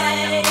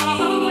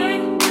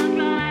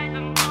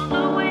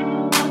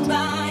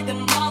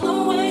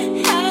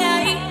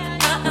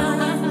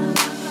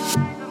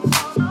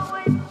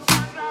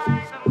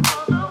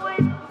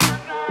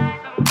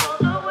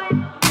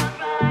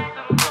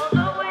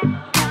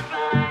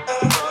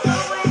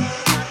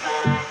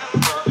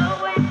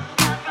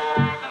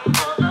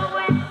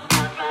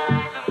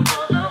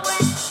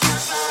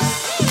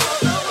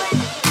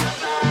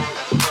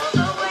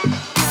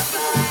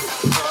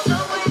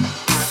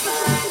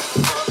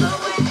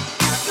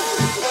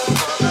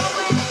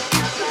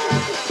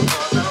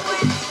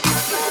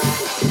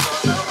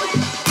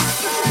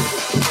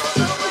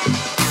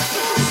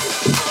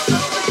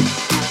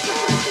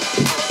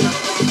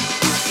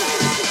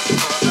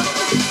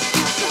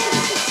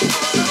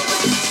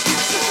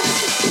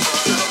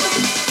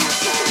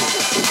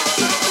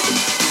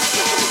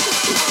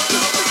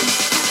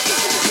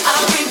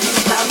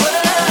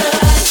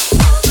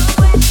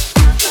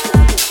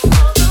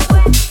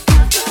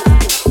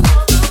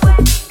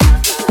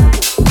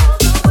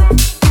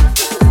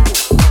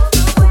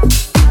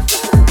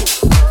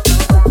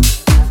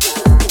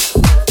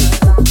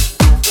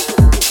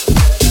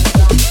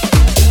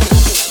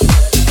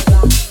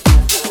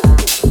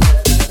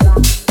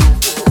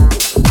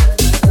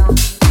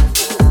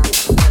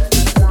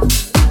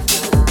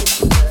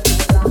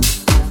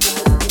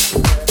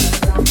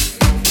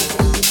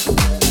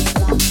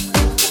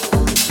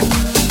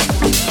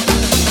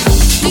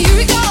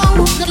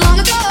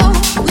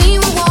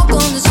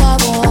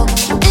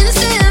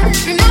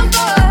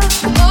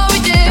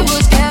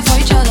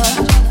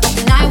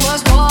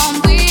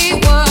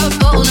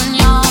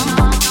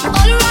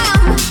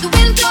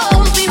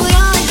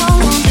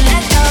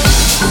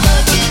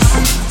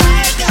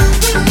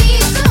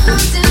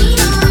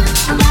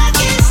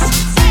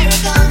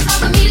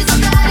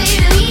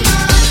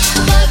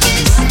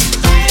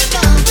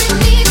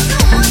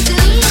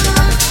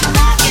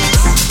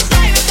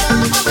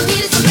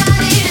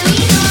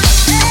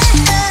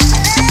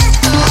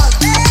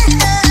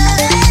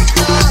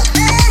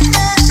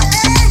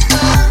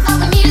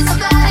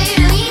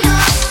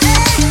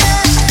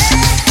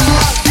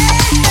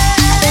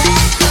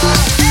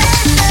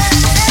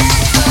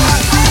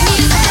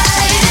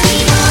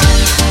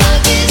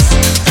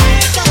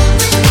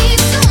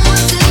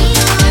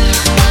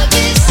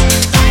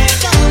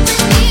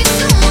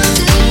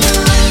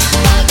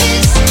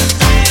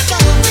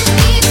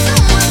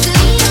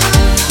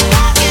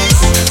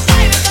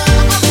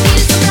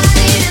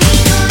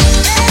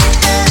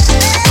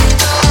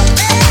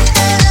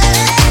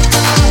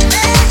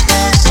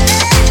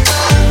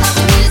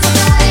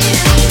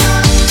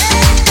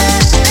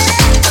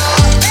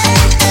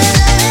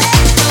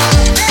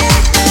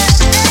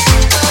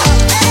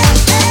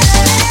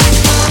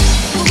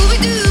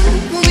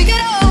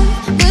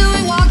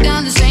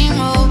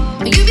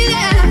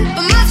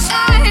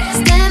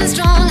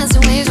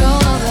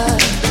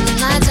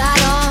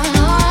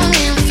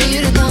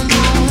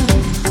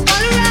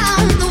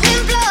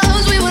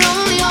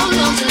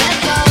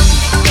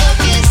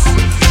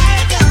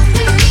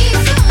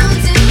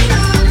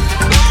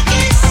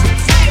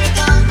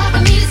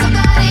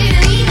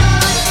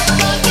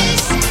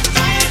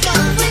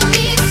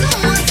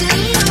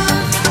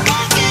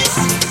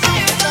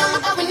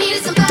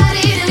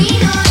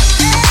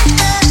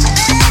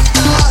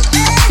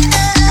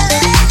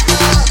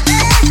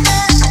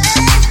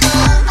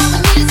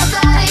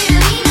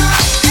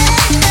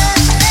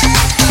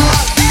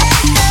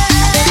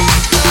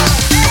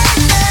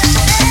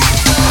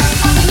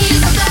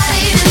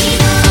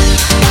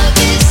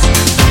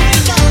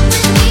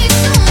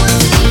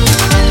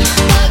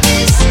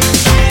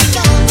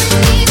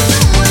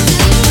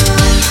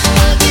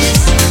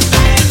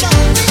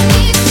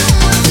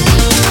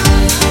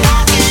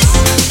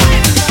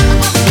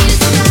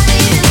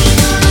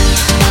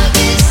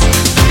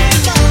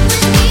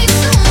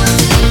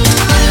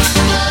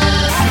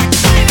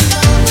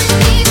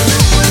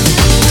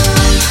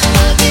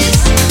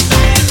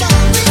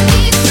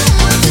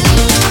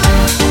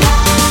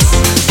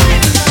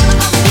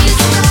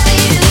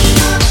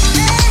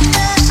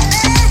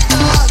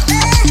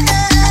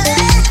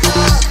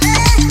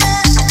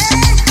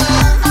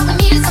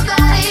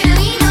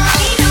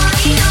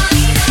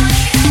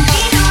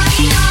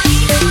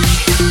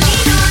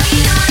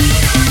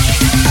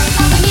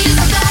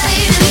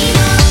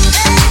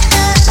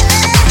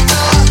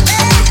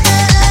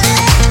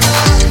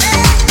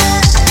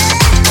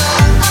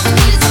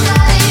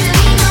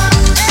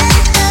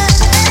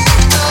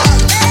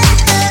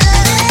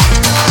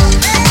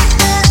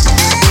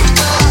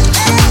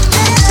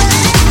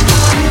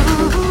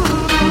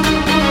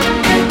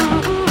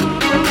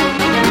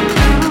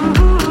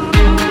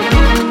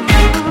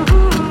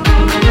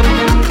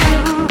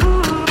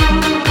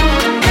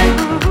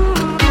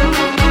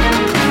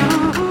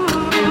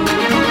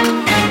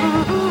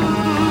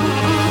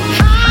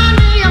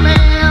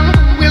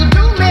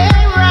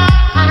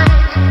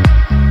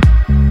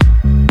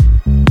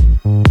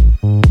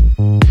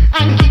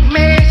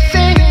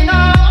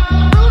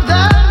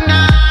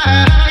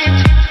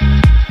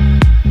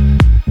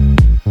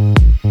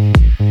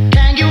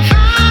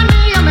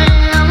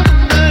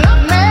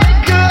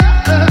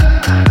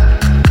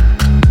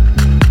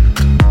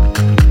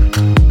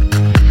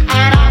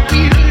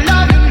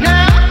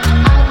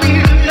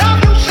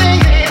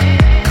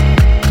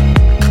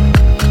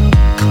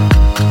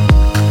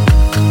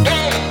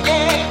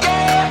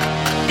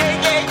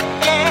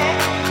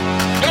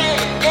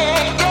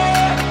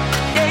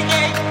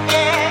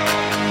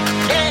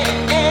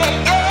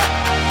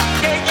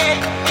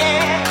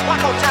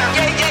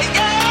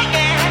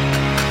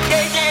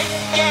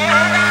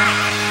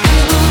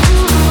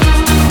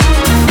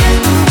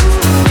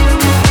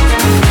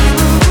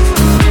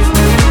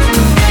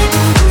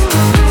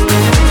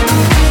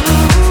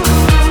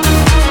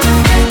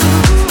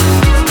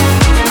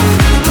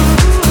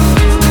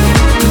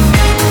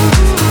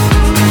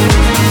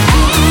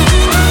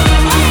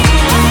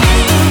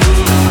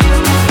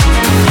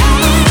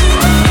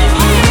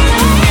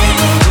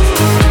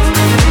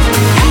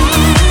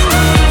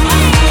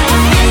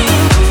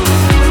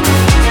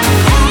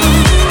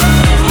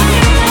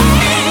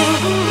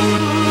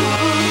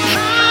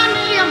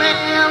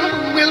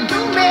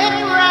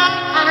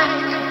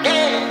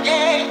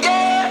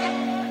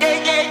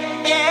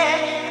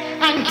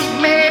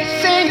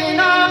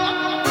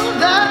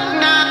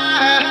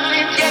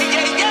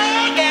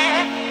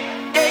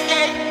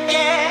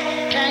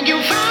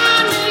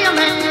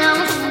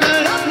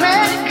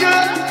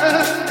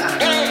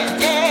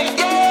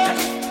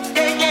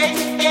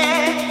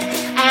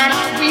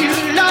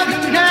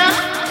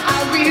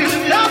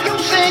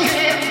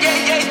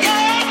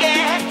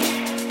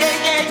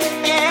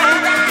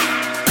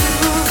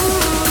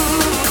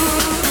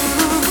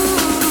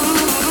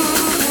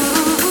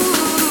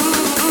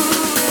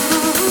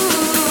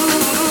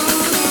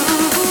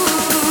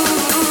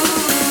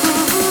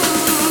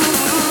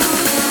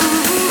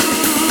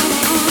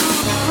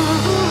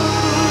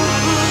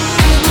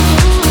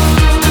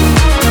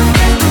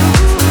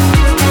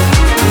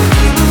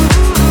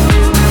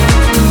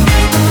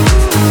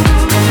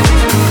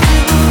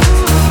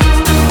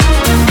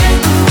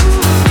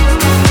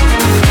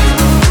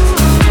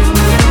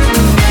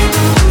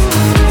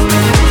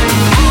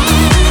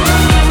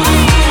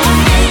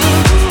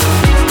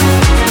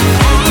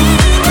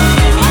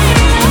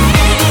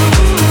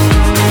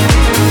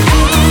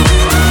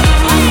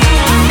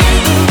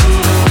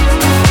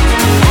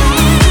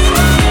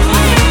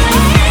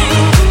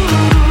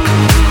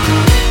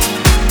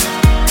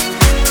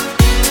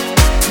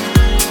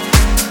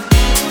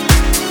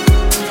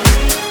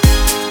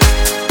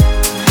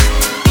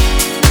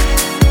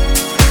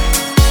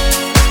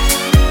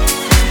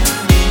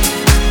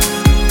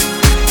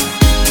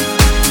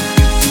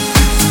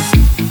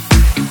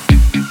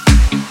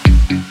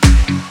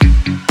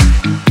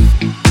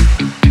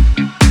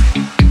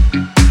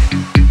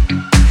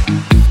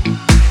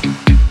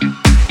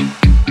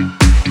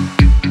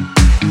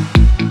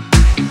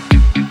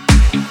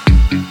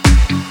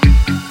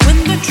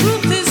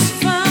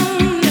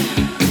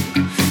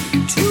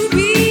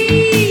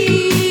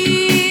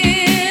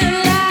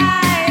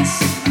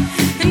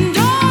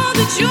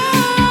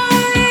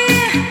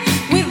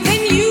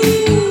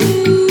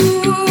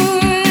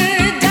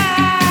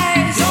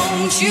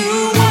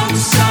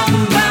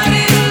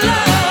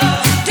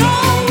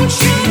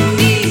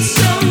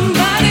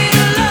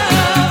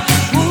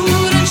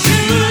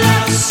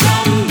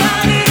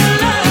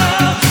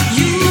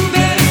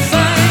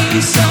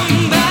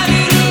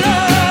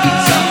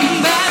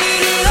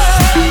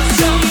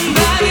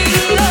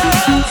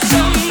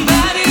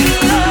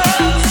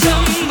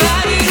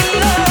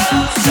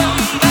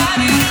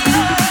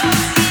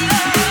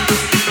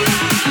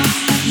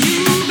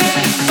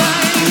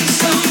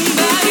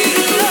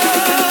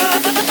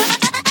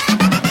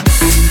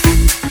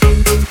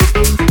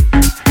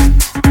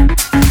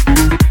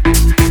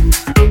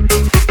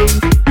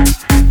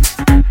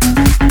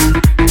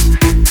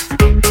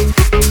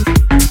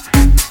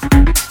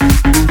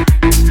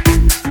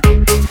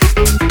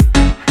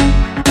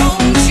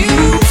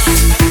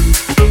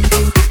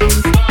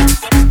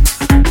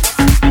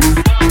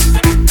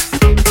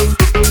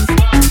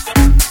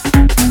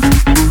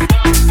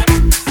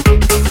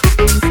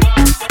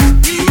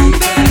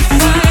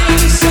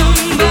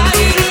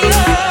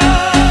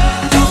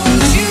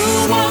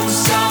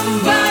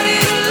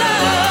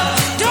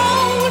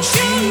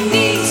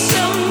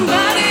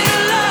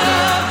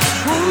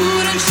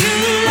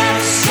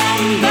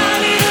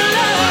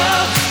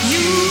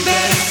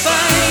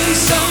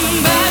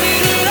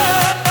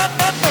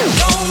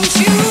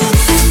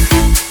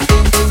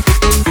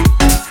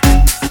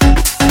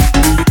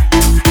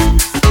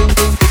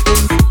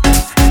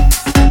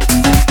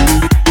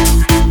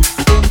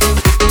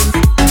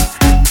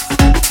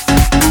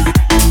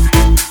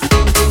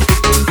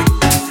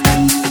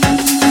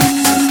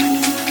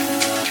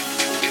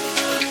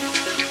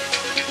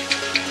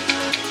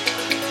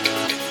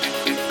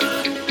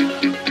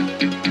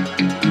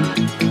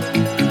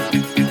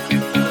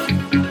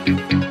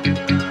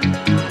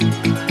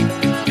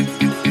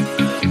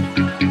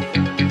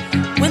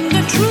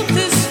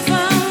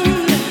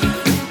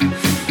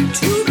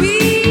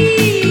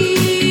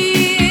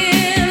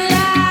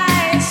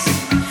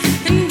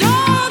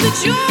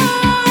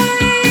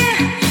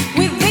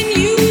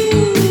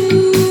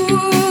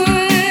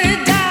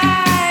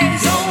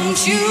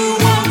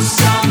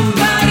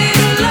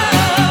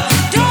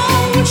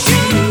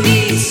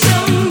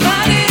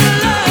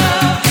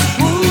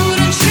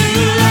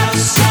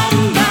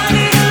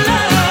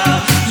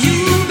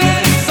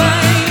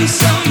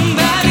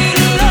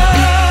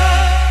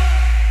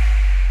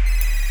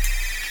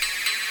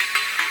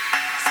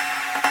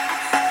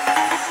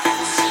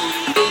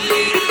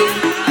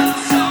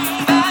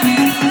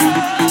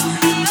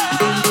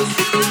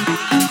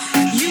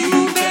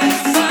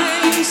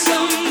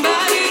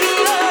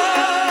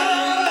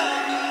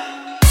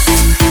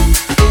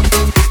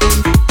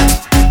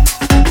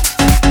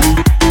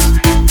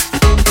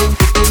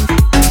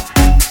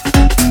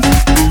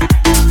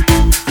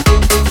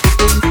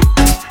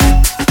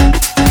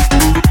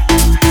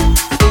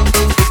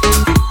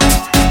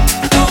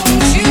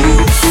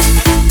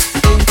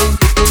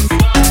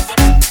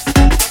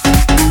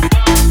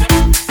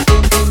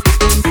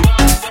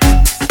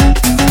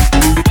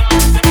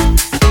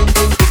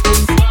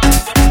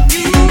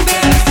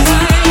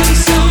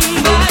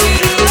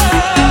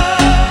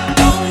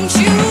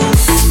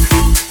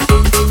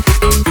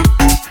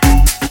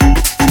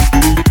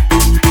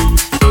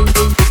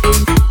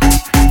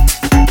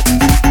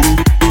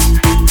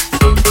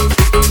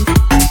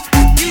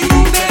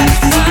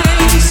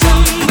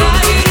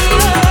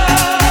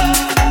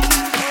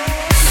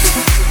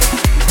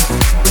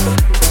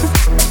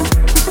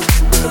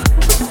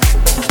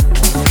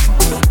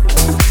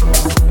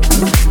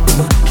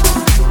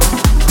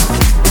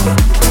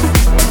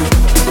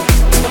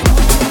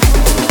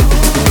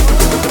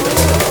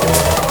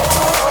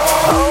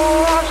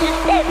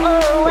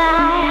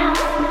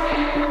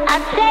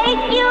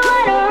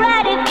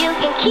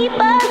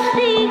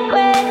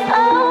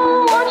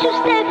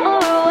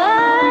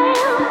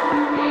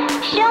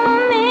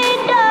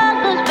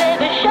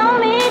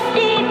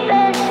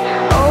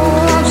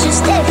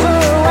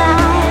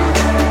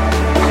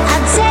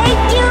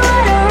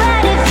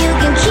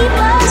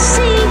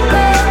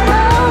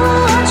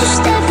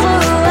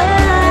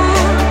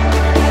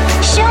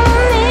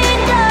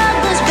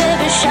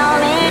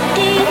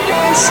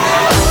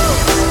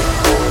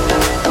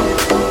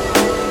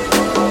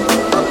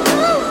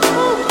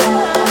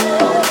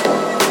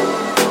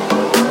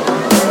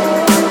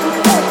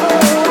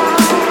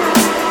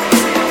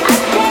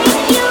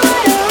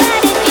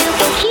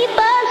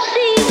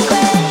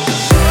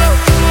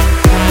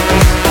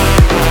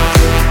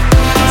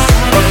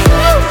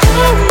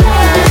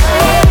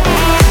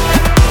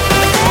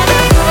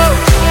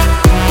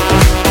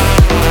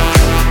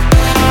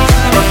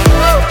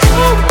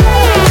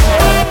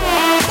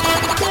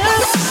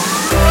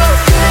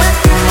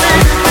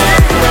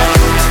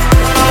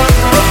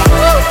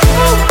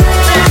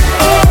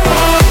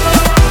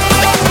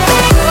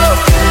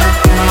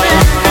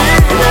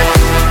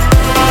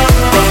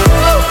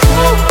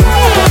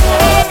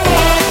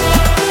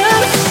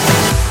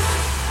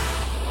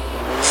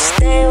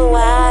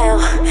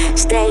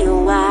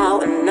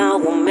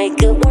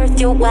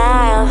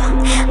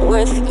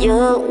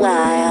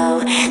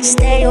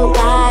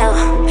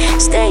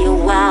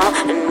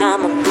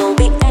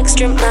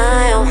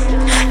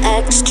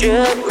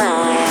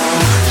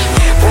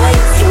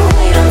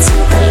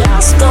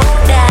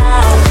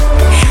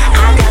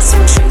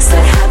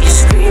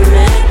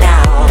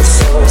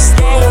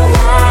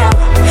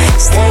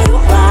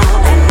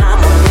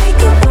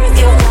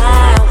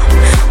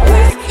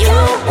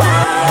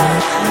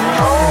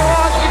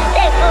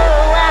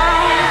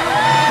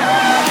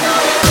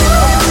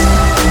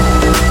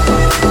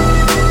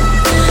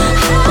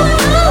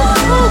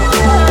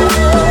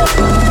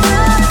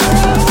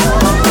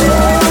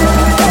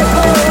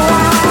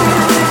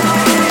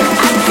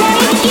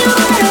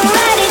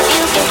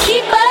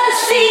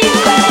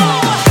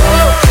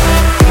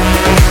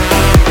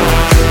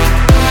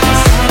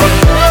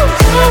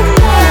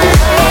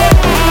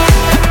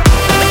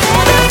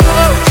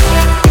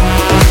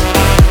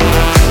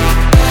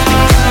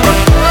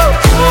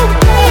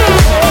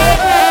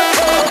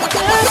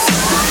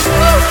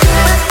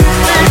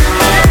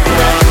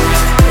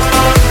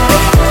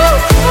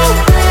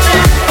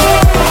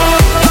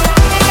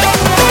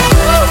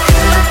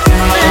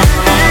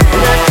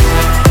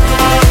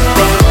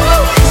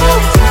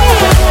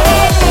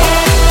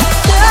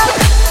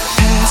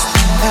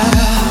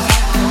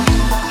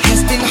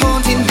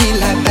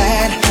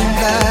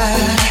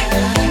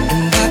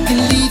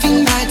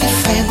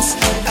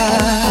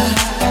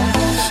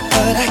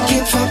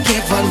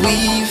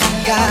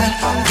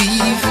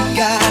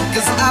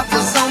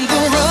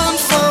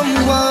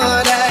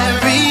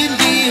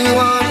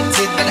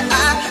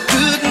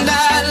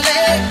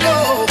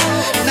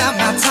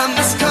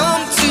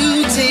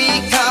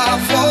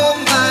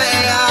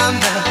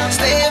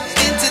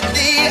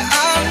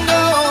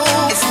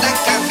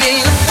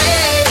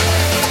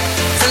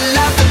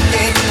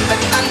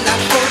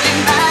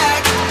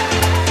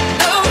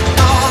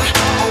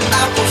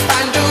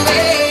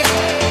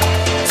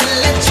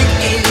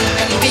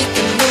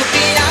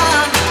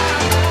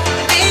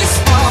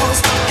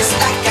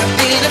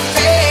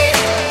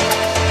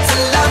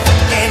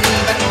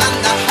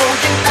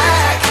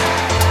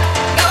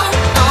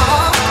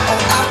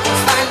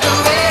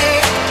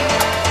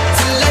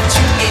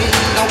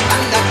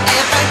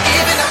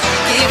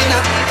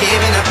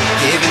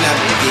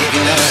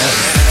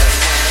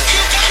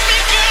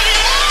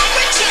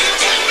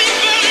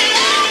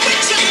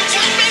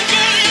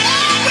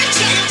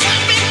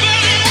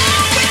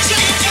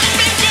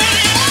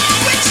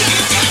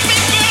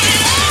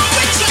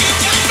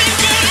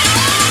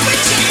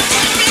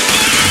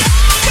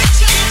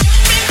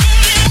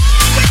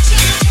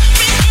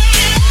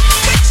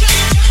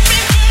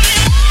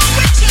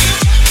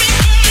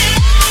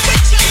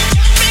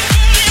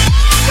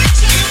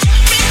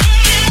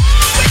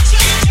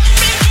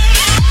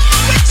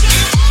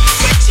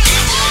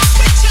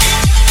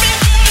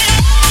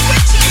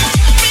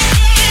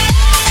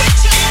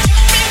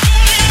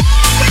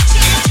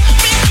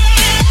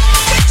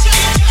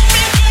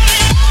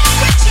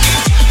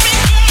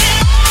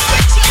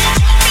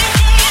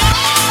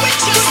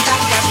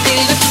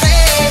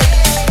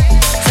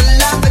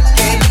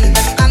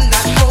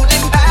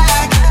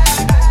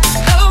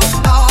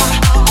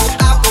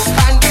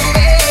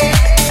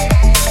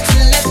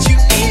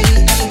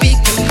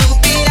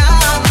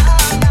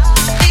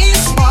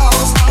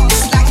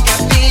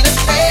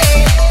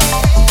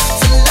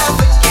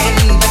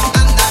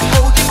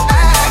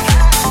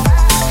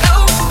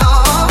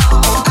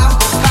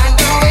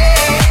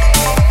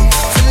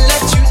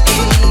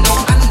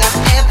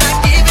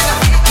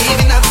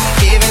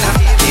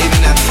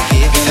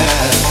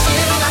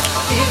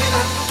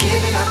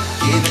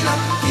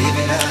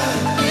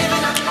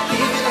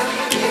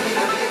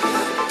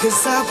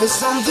 'Cause I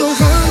was on the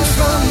run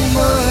from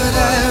what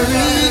I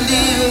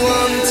really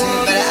wanted,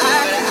 but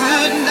I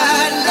could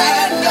not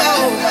let go.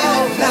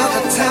 Now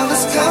the time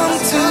has come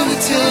to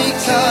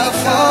take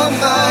off all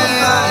my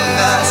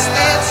armor.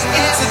 Steps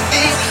into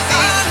the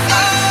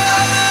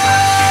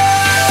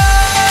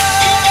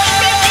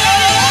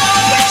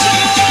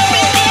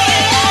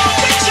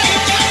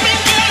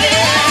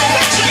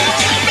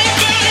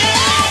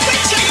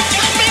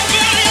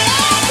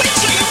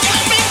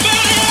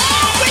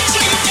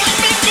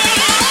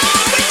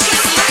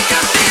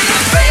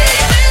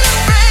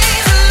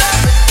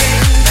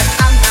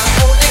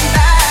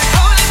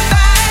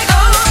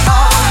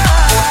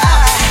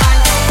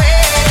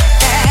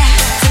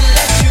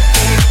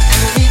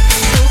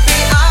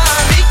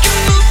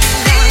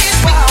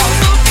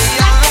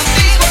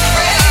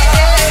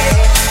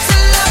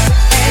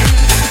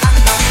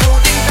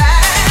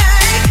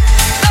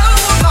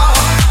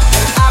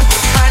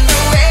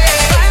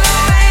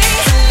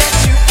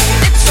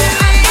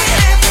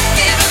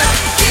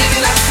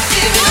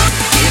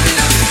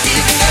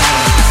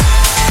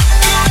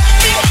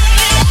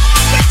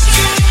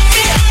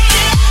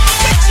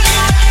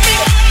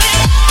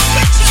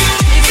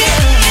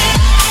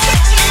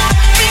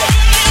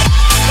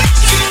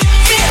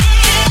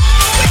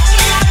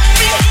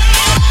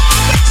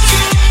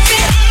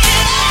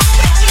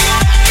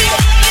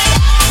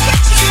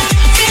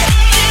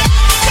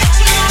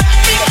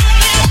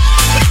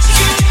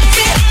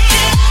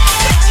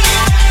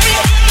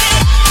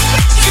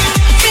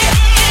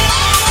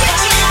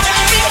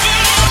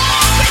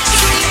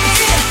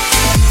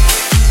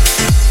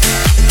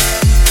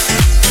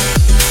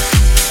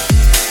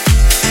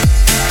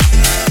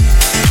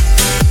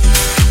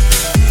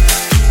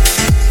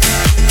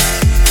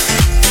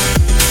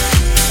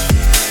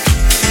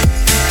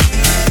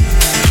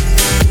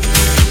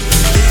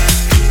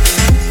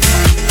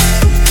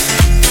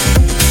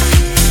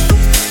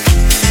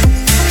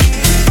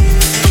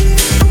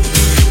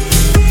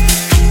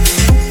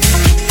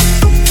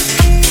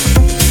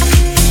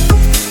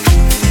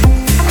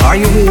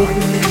you with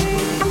me?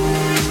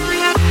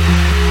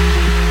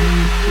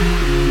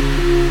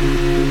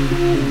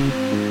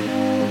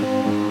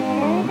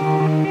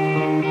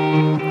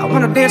 I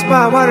wanna dance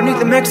by water beneath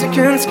the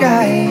Mexican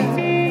sky,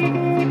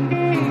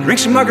 drink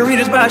some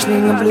margaritas by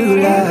swinging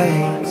blue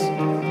lights,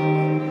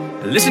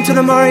 listen to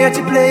the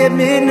mariachi play at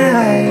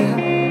midnight.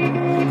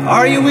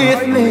 Are you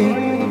with me?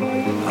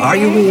 Are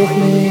you with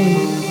me?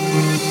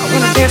 I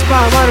wanna dance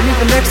by water beneath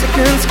the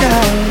Mexican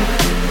sky,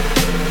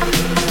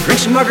 drink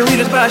some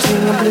margaritas by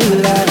swinging blue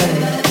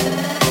lights,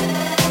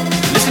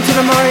 listen to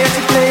the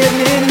mariachi play at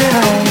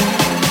midnight.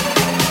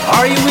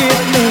 Are you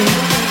with me?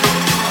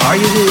 Are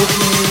you with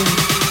me?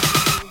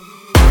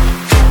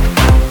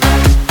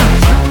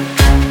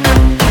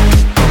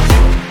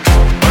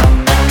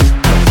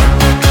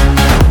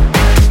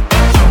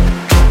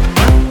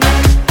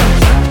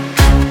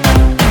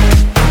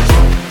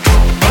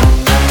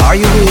 Are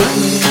you with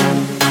me?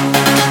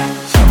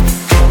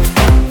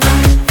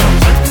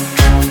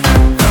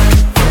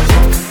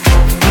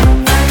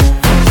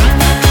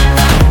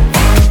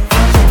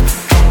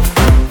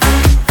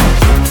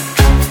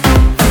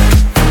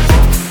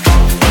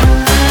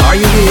 Are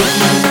you with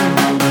me?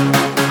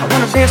 I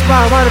wanna dance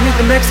by water beneath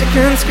the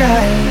Mexican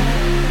sky,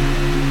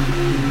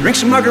 drink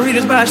some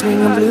margaritas by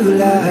swinging blue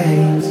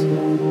lights,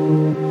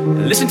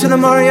 listen to the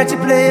mariachi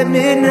play at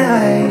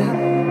midnight.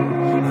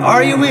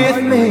 Are you with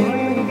me?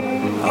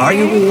 Are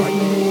you with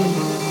me?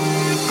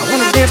 I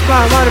wanna dance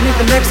by water beneath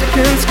the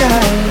Mexican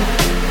sky,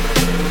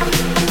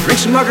 drink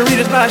some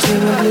margaritas by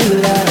swinging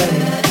blue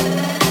lights,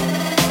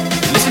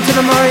 listen to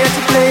the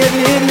mariachi play at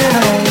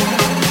midnight.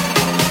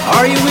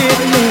 Are you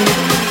with me?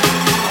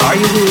 Are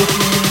you with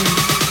me?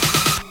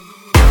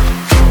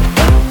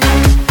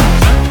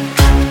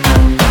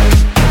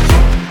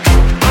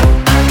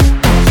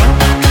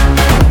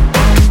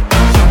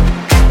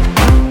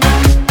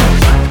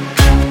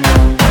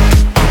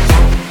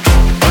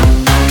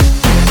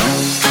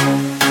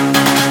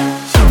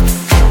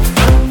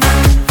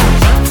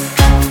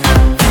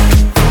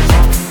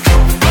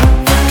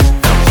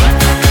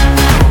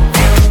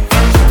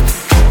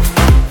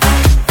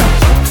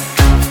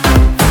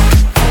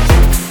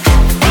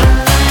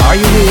 Are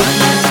you with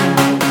me?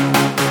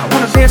 I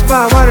wanna dance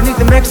by water beneath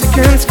the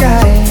Mexican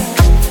sky,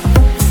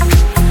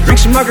 drink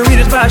some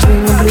margaritas by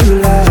swinging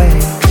blue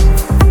lights,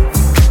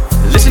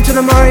 listen to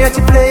the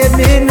mariachi play at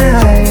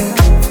midnight.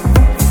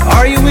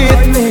 Are you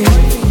with me?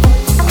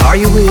 Are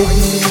you with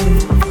me?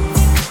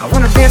 I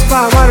wanna dance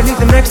by water beneath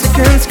the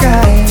Mexican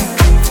sky,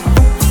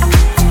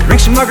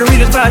 drink some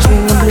margaritas by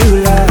swinging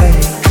blue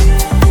lights,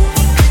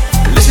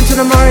 listen to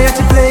the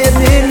mariachi play at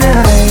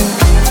midnight.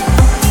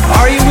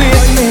 Are you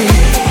with me?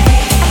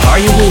 Are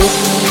you with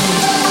me?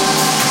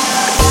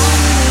 I'm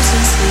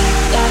losing sleep,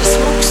 gotta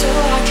smoke so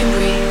I can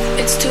breathe.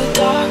 It's too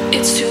dark,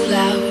 it's too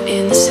loud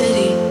in the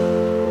city.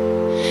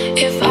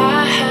 If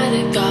I had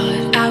a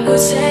God, I would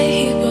say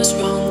he was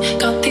wrong.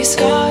 Got these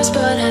scars,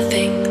 but I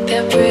think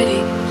they're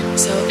pretty.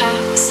 So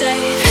I say,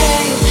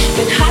 hey,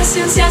 been high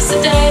since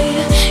yesterday.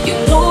 You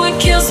know it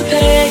kills the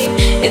pain.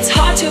 It's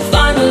hard to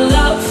find a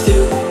love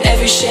through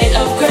every shade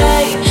of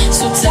gray.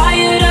 So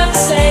tired of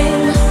the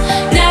same,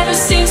 never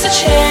seems to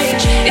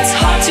change. It's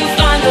hard to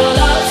find a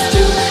love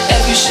through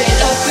every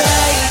shade of gray.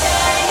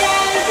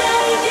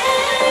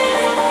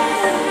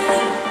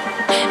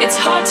 It's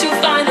hard to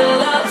find a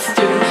love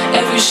through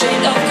every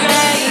shade of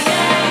gray.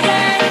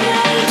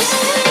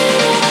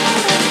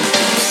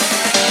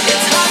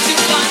 It's hard to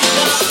find a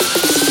love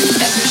through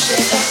every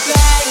shade of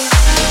gray.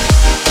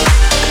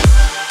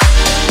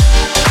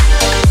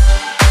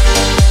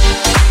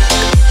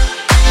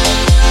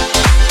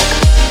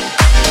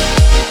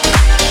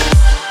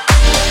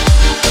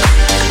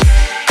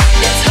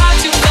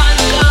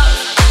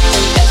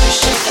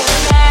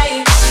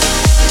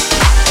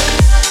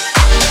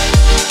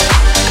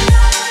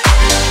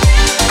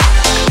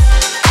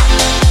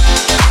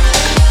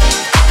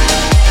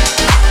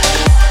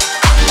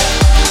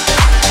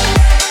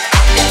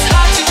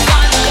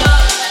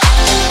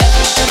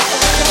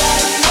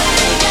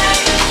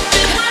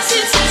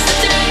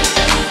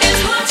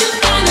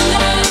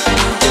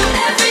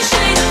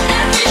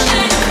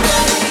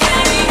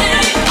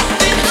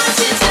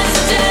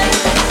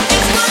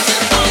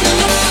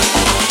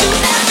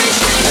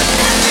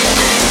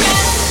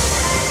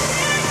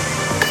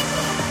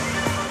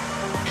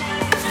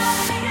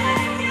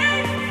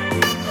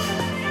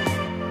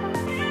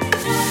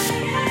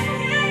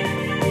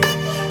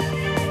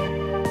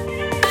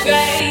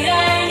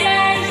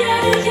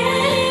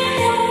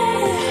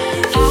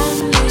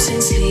 I'm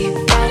losing sleep,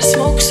 gotta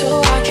smoke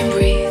so I can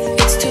breathe.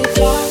 It's too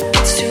dark,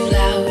 it's too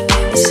loud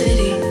in the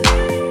city.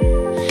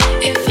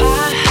 If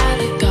I had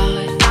a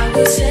God, I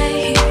would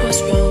say he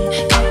was wrong.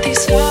 Got these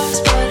scars,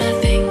 but I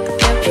think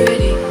they're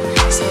pretty.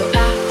 So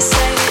I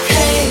say,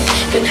 hey,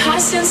 been high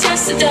since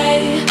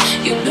yesterday.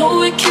 You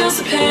know it kills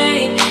the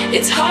pain.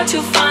 It's hard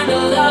to find a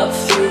love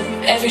through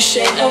every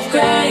shade of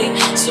gray.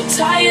 So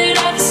tired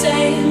of the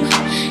same,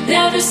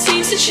 never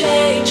seems to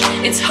change.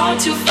 It's hard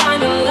to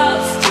find a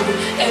love through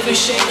every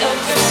shade of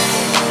gray.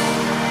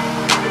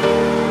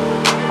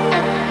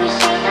 Every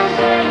shade of gray.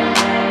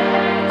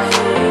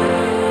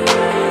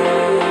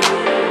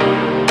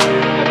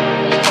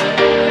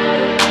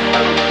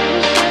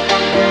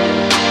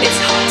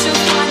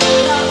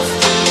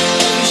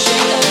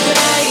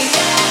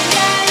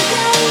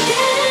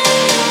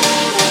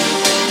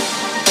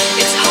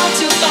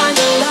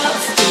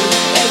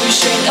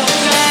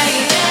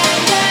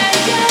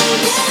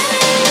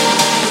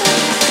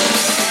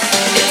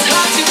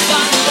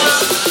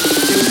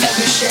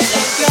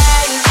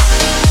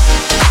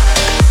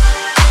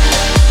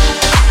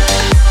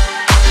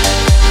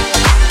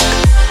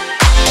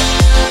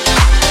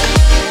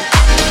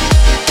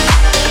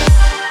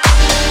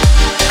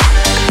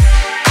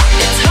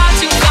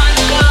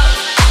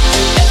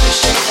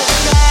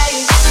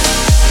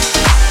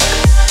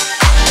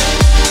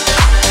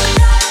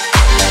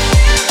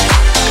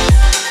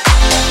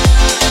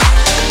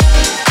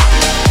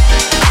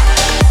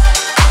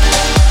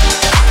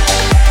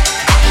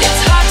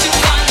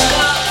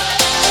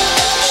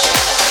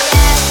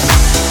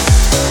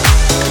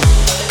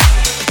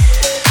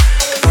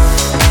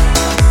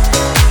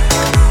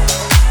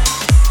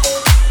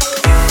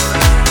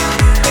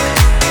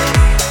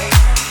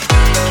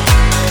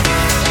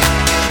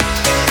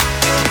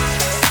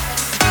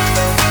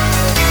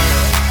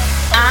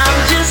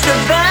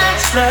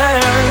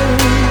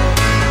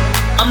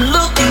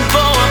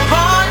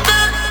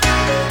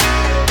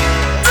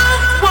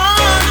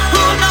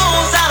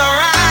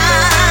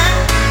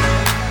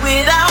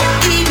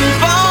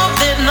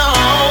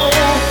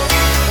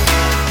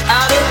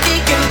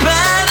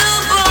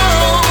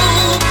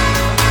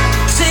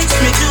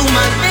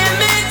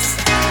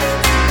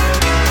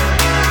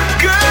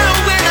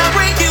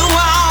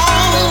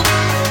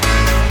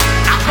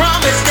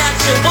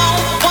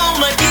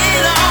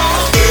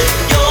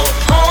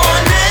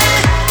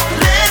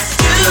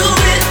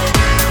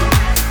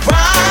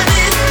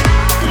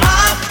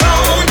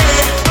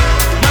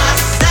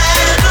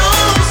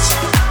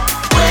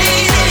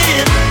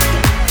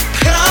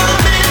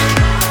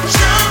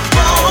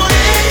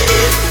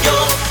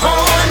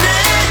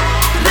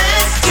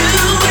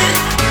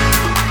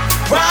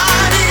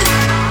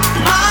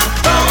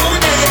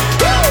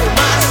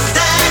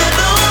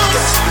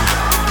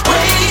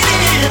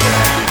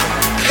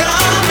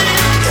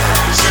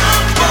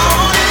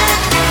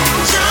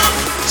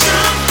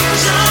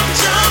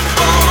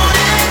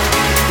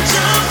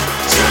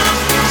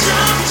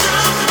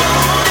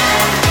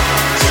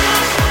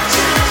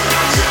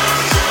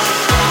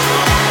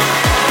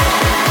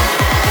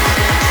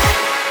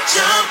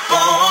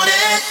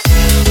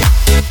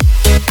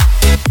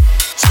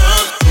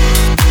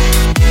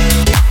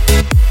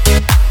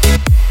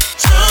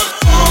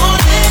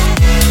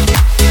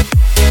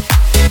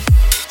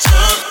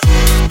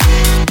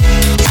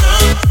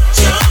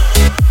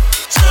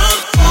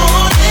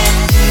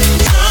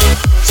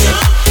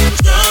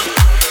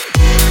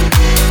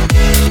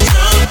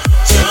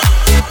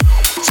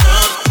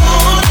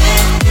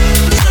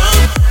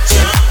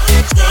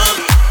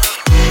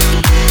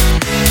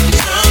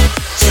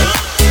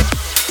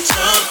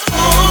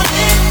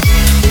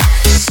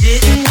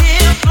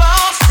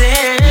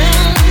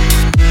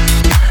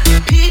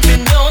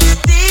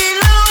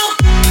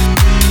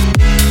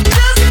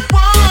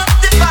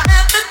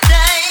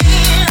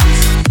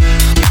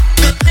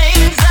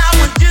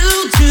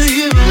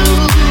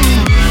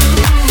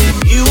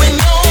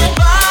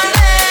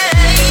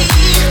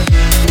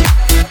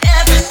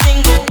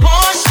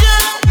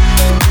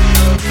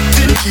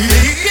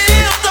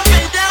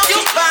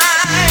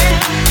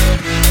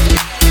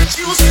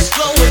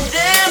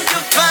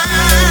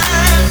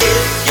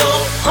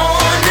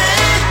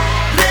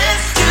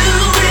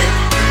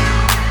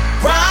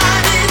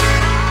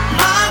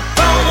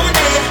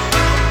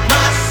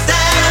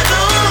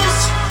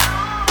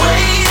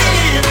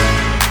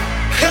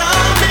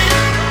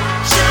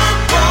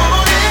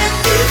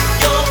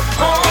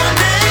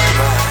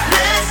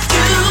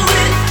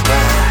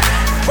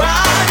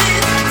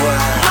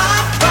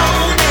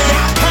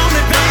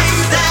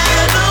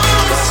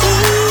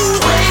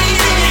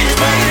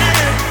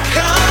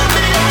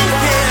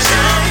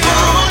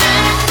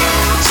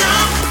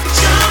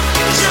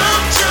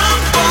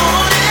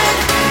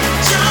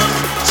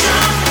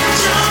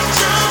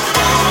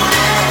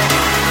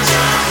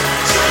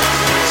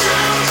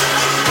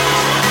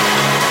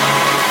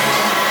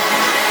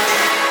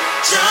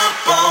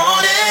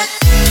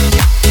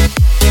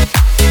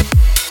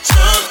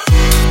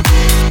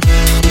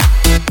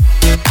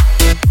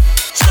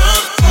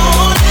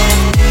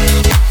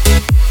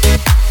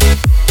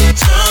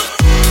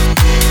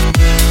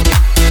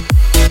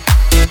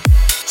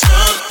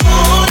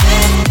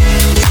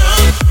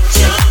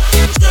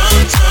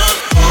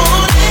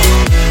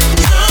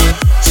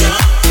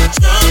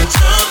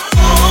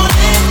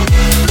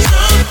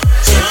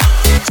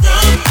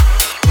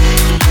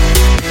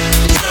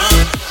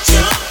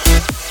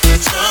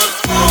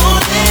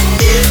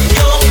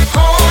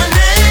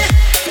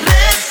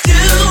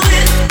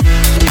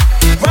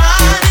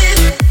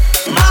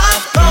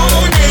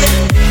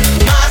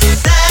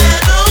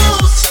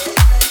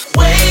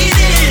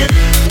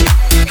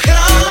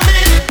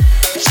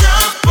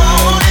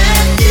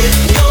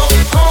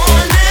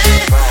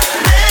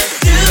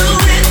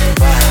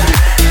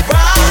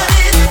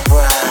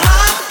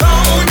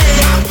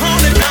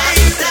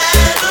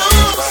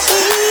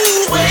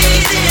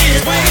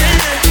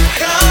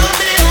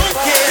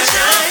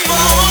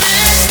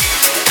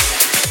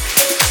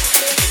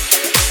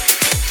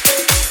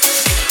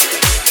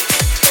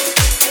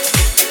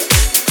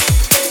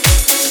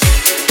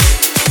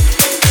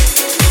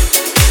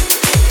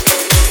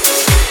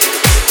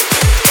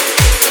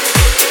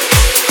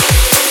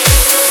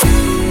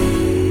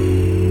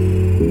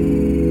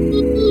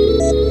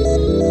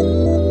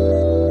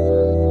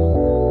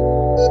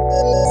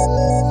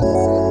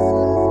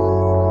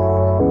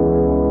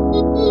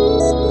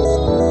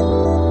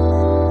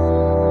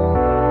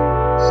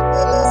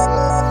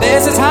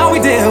 This is how we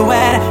do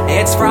it.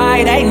 It's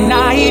Friday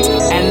night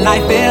and I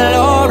feel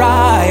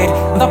alright.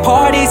 The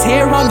party's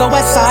here on the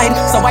west side,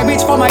 so I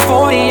reach for my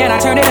 40 and I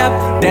turn it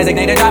up.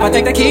 Designated driver,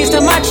 take the keys to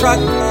my truck.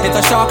 Hit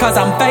the shore cause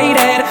I'm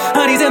faded.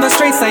 Honey's in the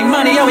streets, say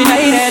money, oh we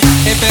made it.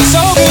 It feels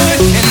so good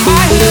in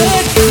my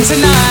hood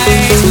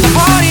tonight. The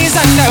party's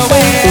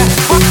underway,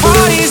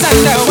 party's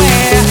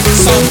underway.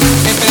 So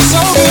it feels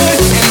so good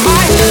in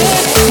my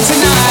hood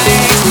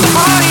tonight. The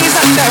party's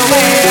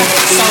underway.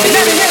 So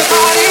let me hear the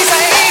party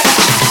say.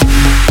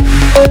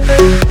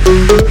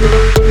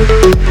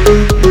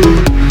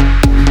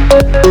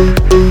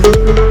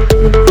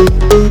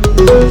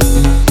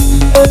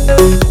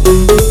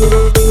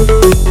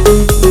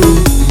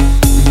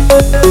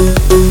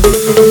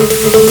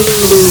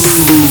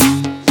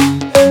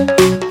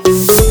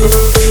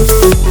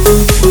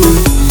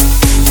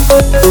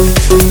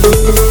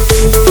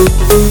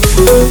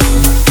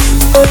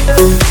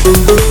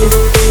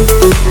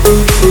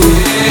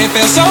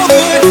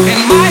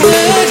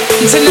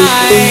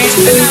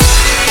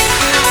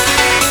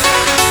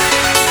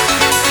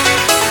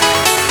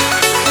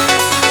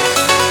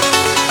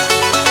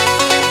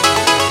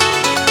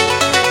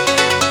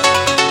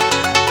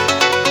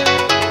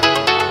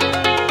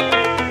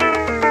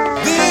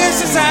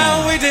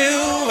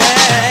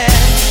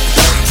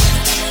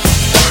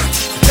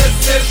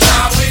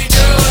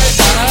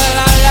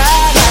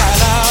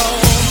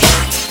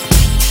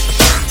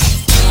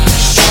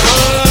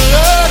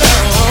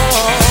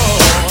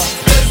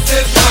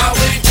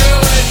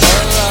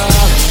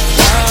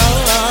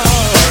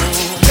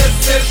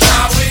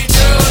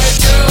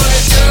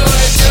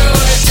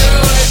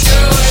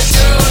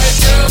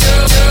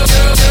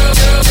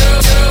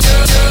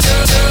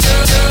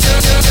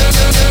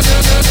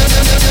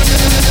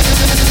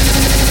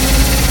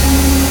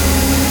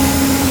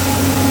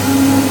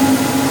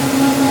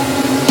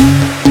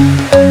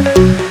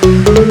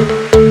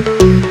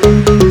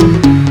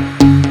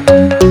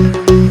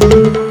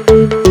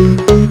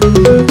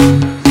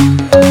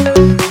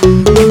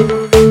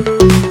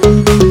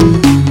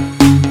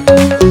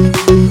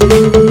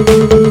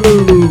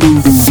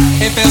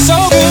 It feels so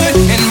good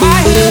in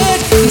my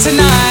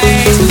hood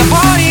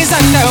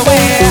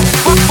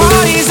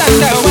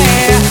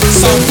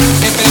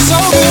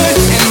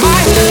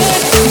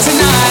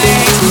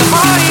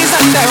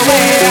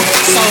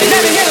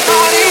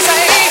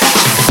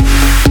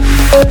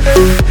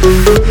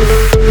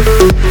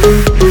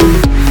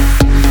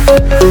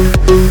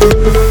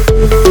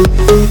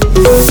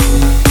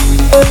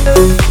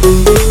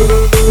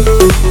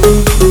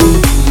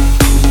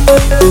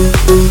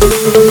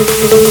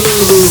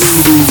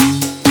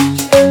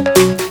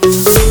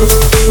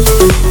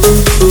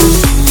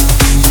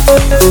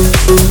tonight.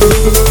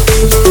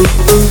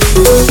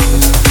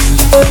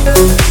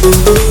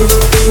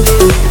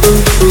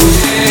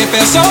 It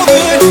feels so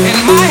good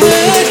in my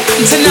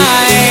hood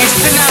tonight.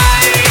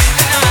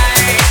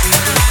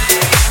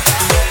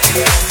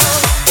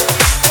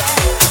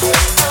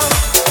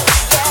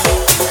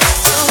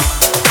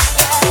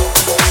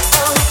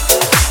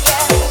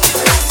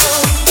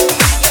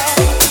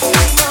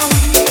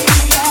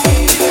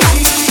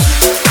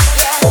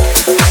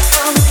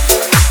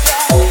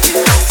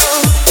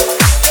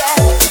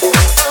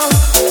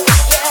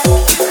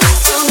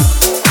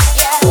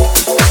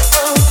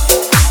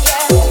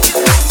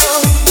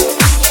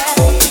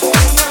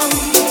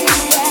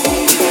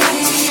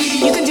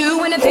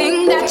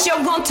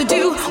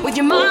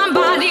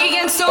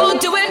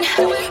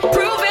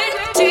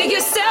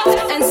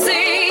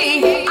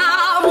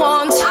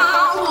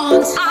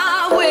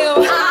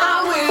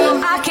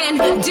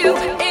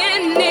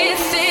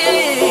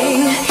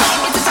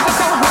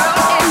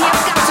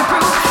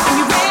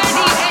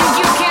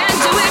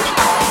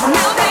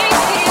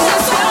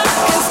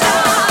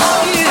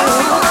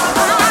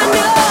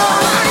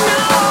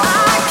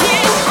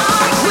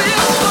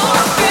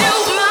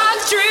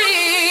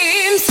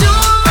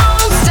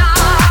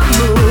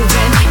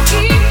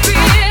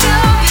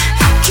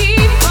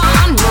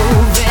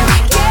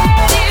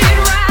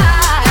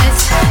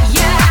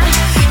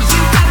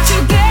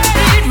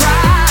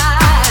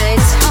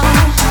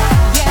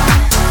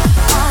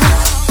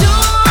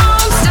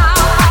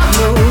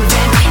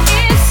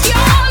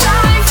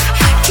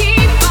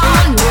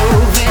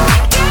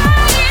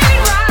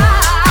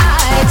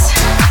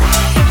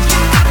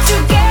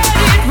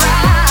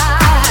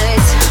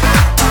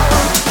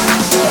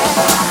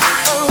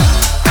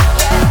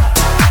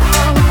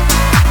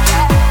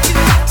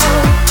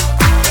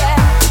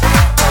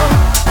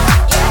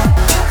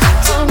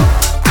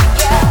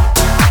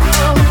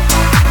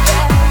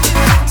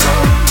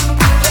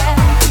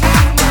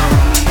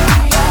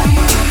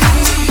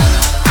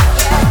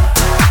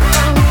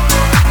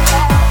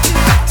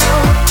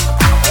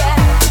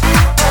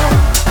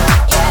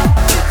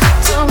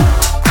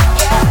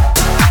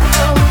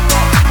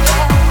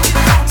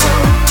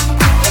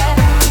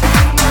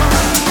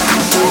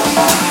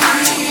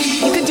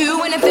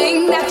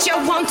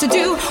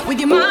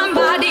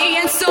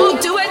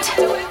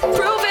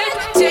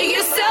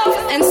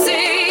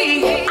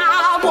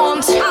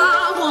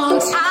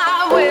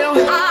 I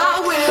will.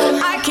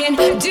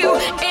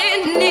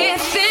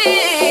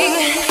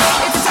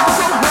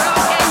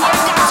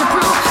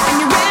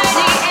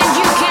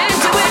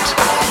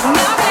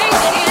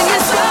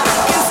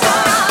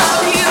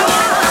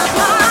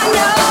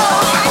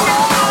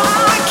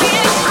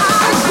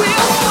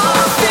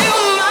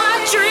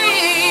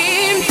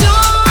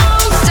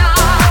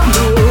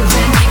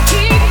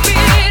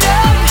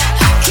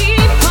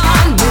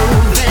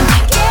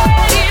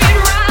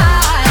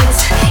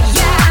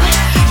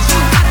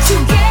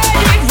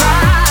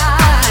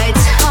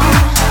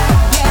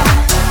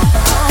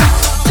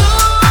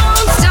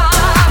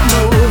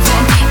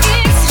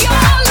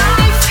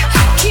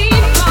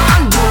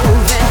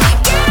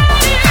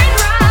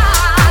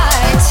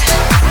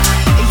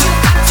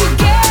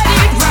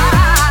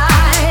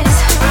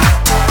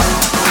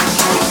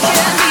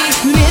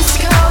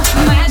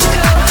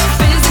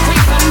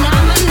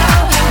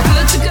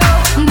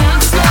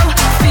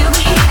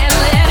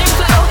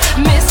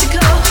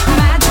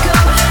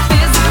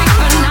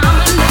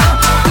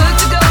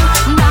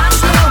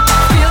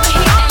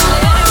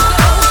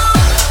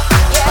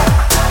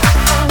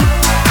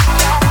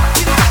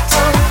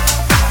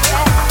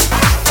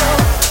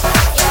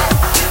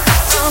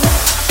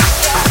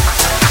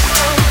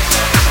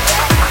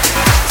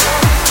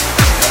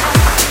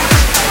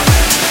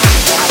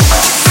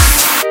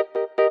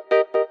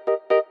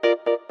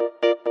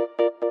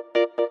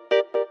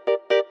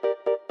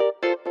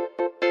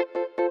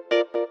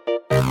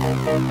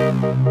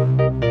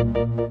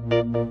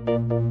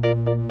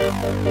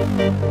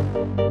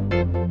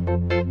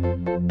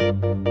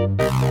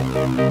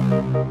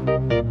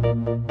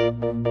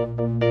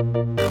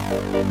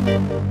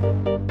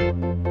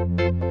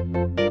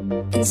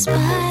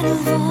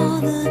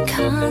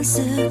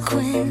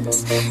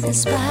 consequence. In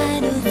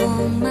spite of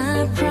all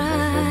my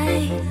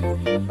pride,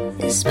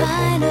 in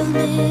spite of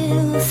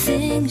little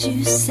things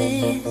you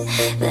said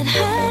that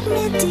hurt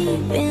me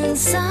deep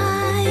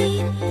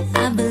inside,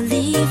 I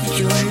believe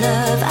your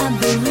love, I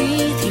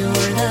breathe your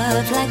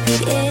love like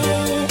the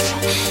air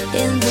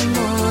in the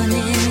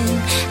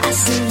morning. I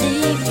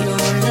salute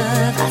your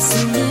love, I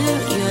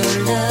salute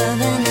your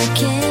love, and I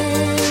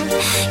can't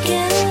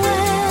get away.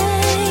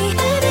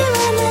 Baby,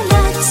 when the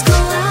lights go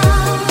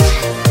out,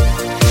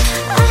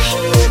 I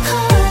hear you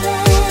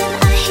calling,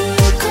 I hear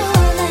you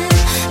calling.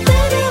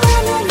 Baby,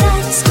 when the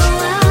lights go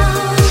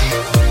out,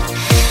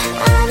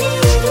 I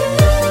need you.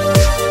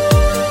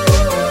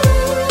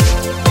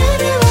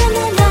 Baby, when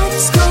the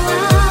lights go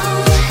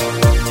out,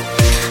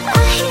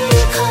 I hear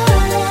you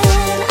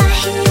calling, I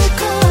hear you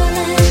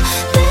calling.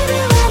 Baby,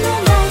 when the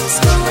lights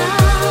go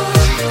out,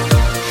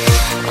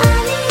 I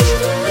need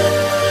you.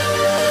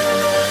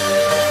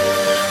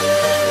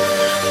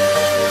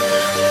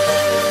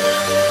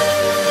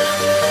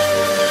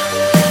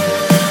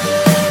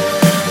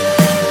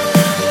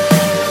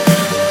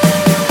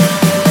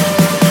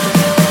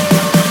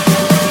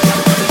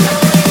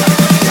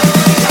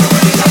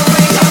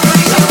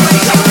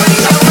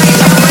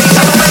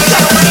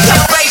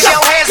 Raise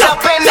your hands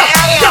up in the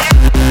air.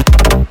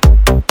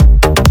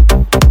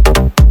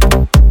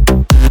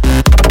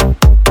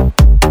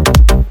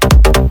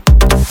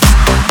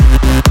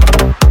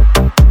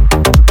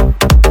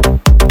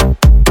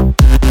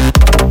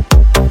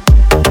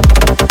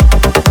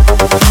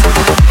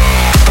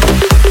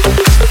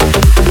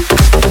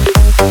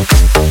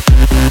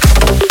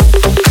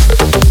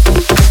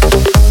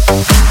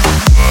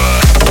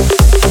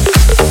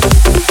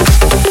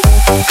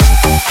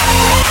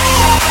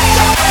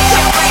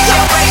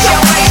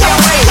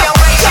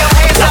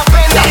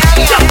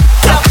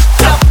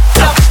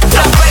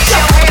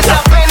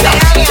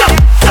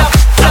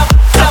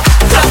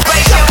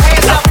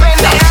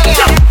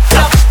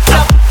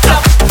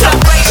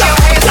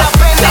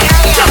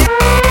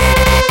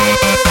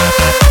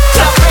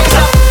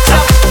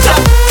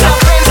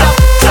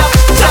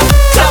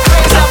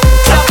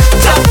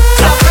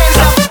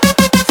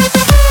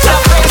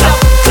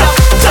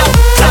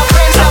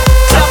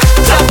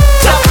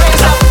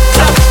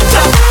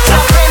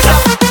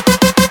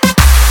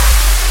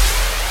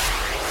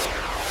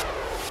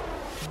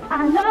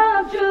 I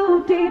loved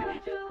you deep.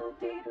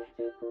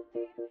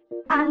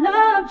 I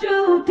loved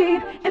you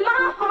deep in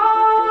my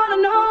heart. I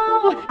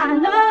know I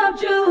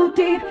loved you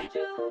deep.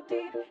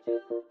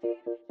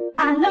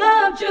 I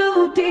loved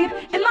you deep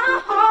in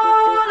my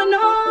heart. I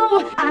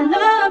know I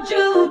loved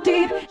you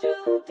deep.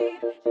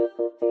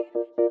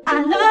 I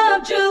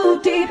loved you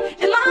deep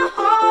in my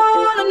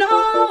heart. I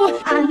know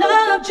I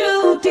loved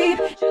you deep.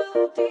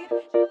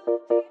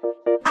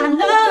 I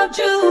loved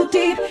you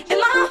deep in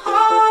my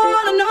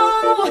heart. I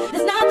know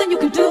there's nothing you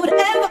can do to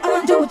ever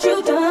undo what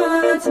you've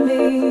done to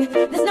me.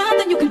 There's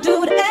nothing you can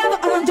do to ever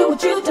undo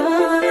what you've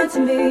done to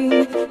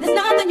me. There's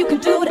nothing you can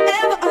do to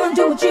ever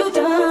undo what you've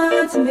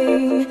done to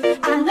me.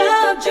 I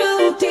loved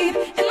you deep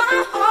in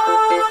my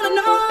heart. I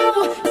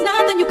know there's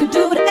nothing you can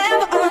do to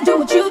ever undo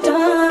what you've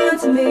done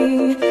to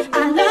me.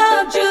 I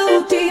loved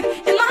you deep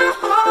in my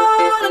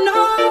heart. I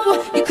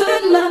know you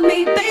couldn't love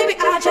me, baby.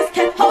 I just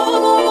kept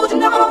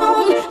holding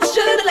on. I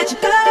should've let you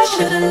go.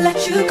 Should've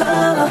let you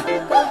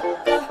go.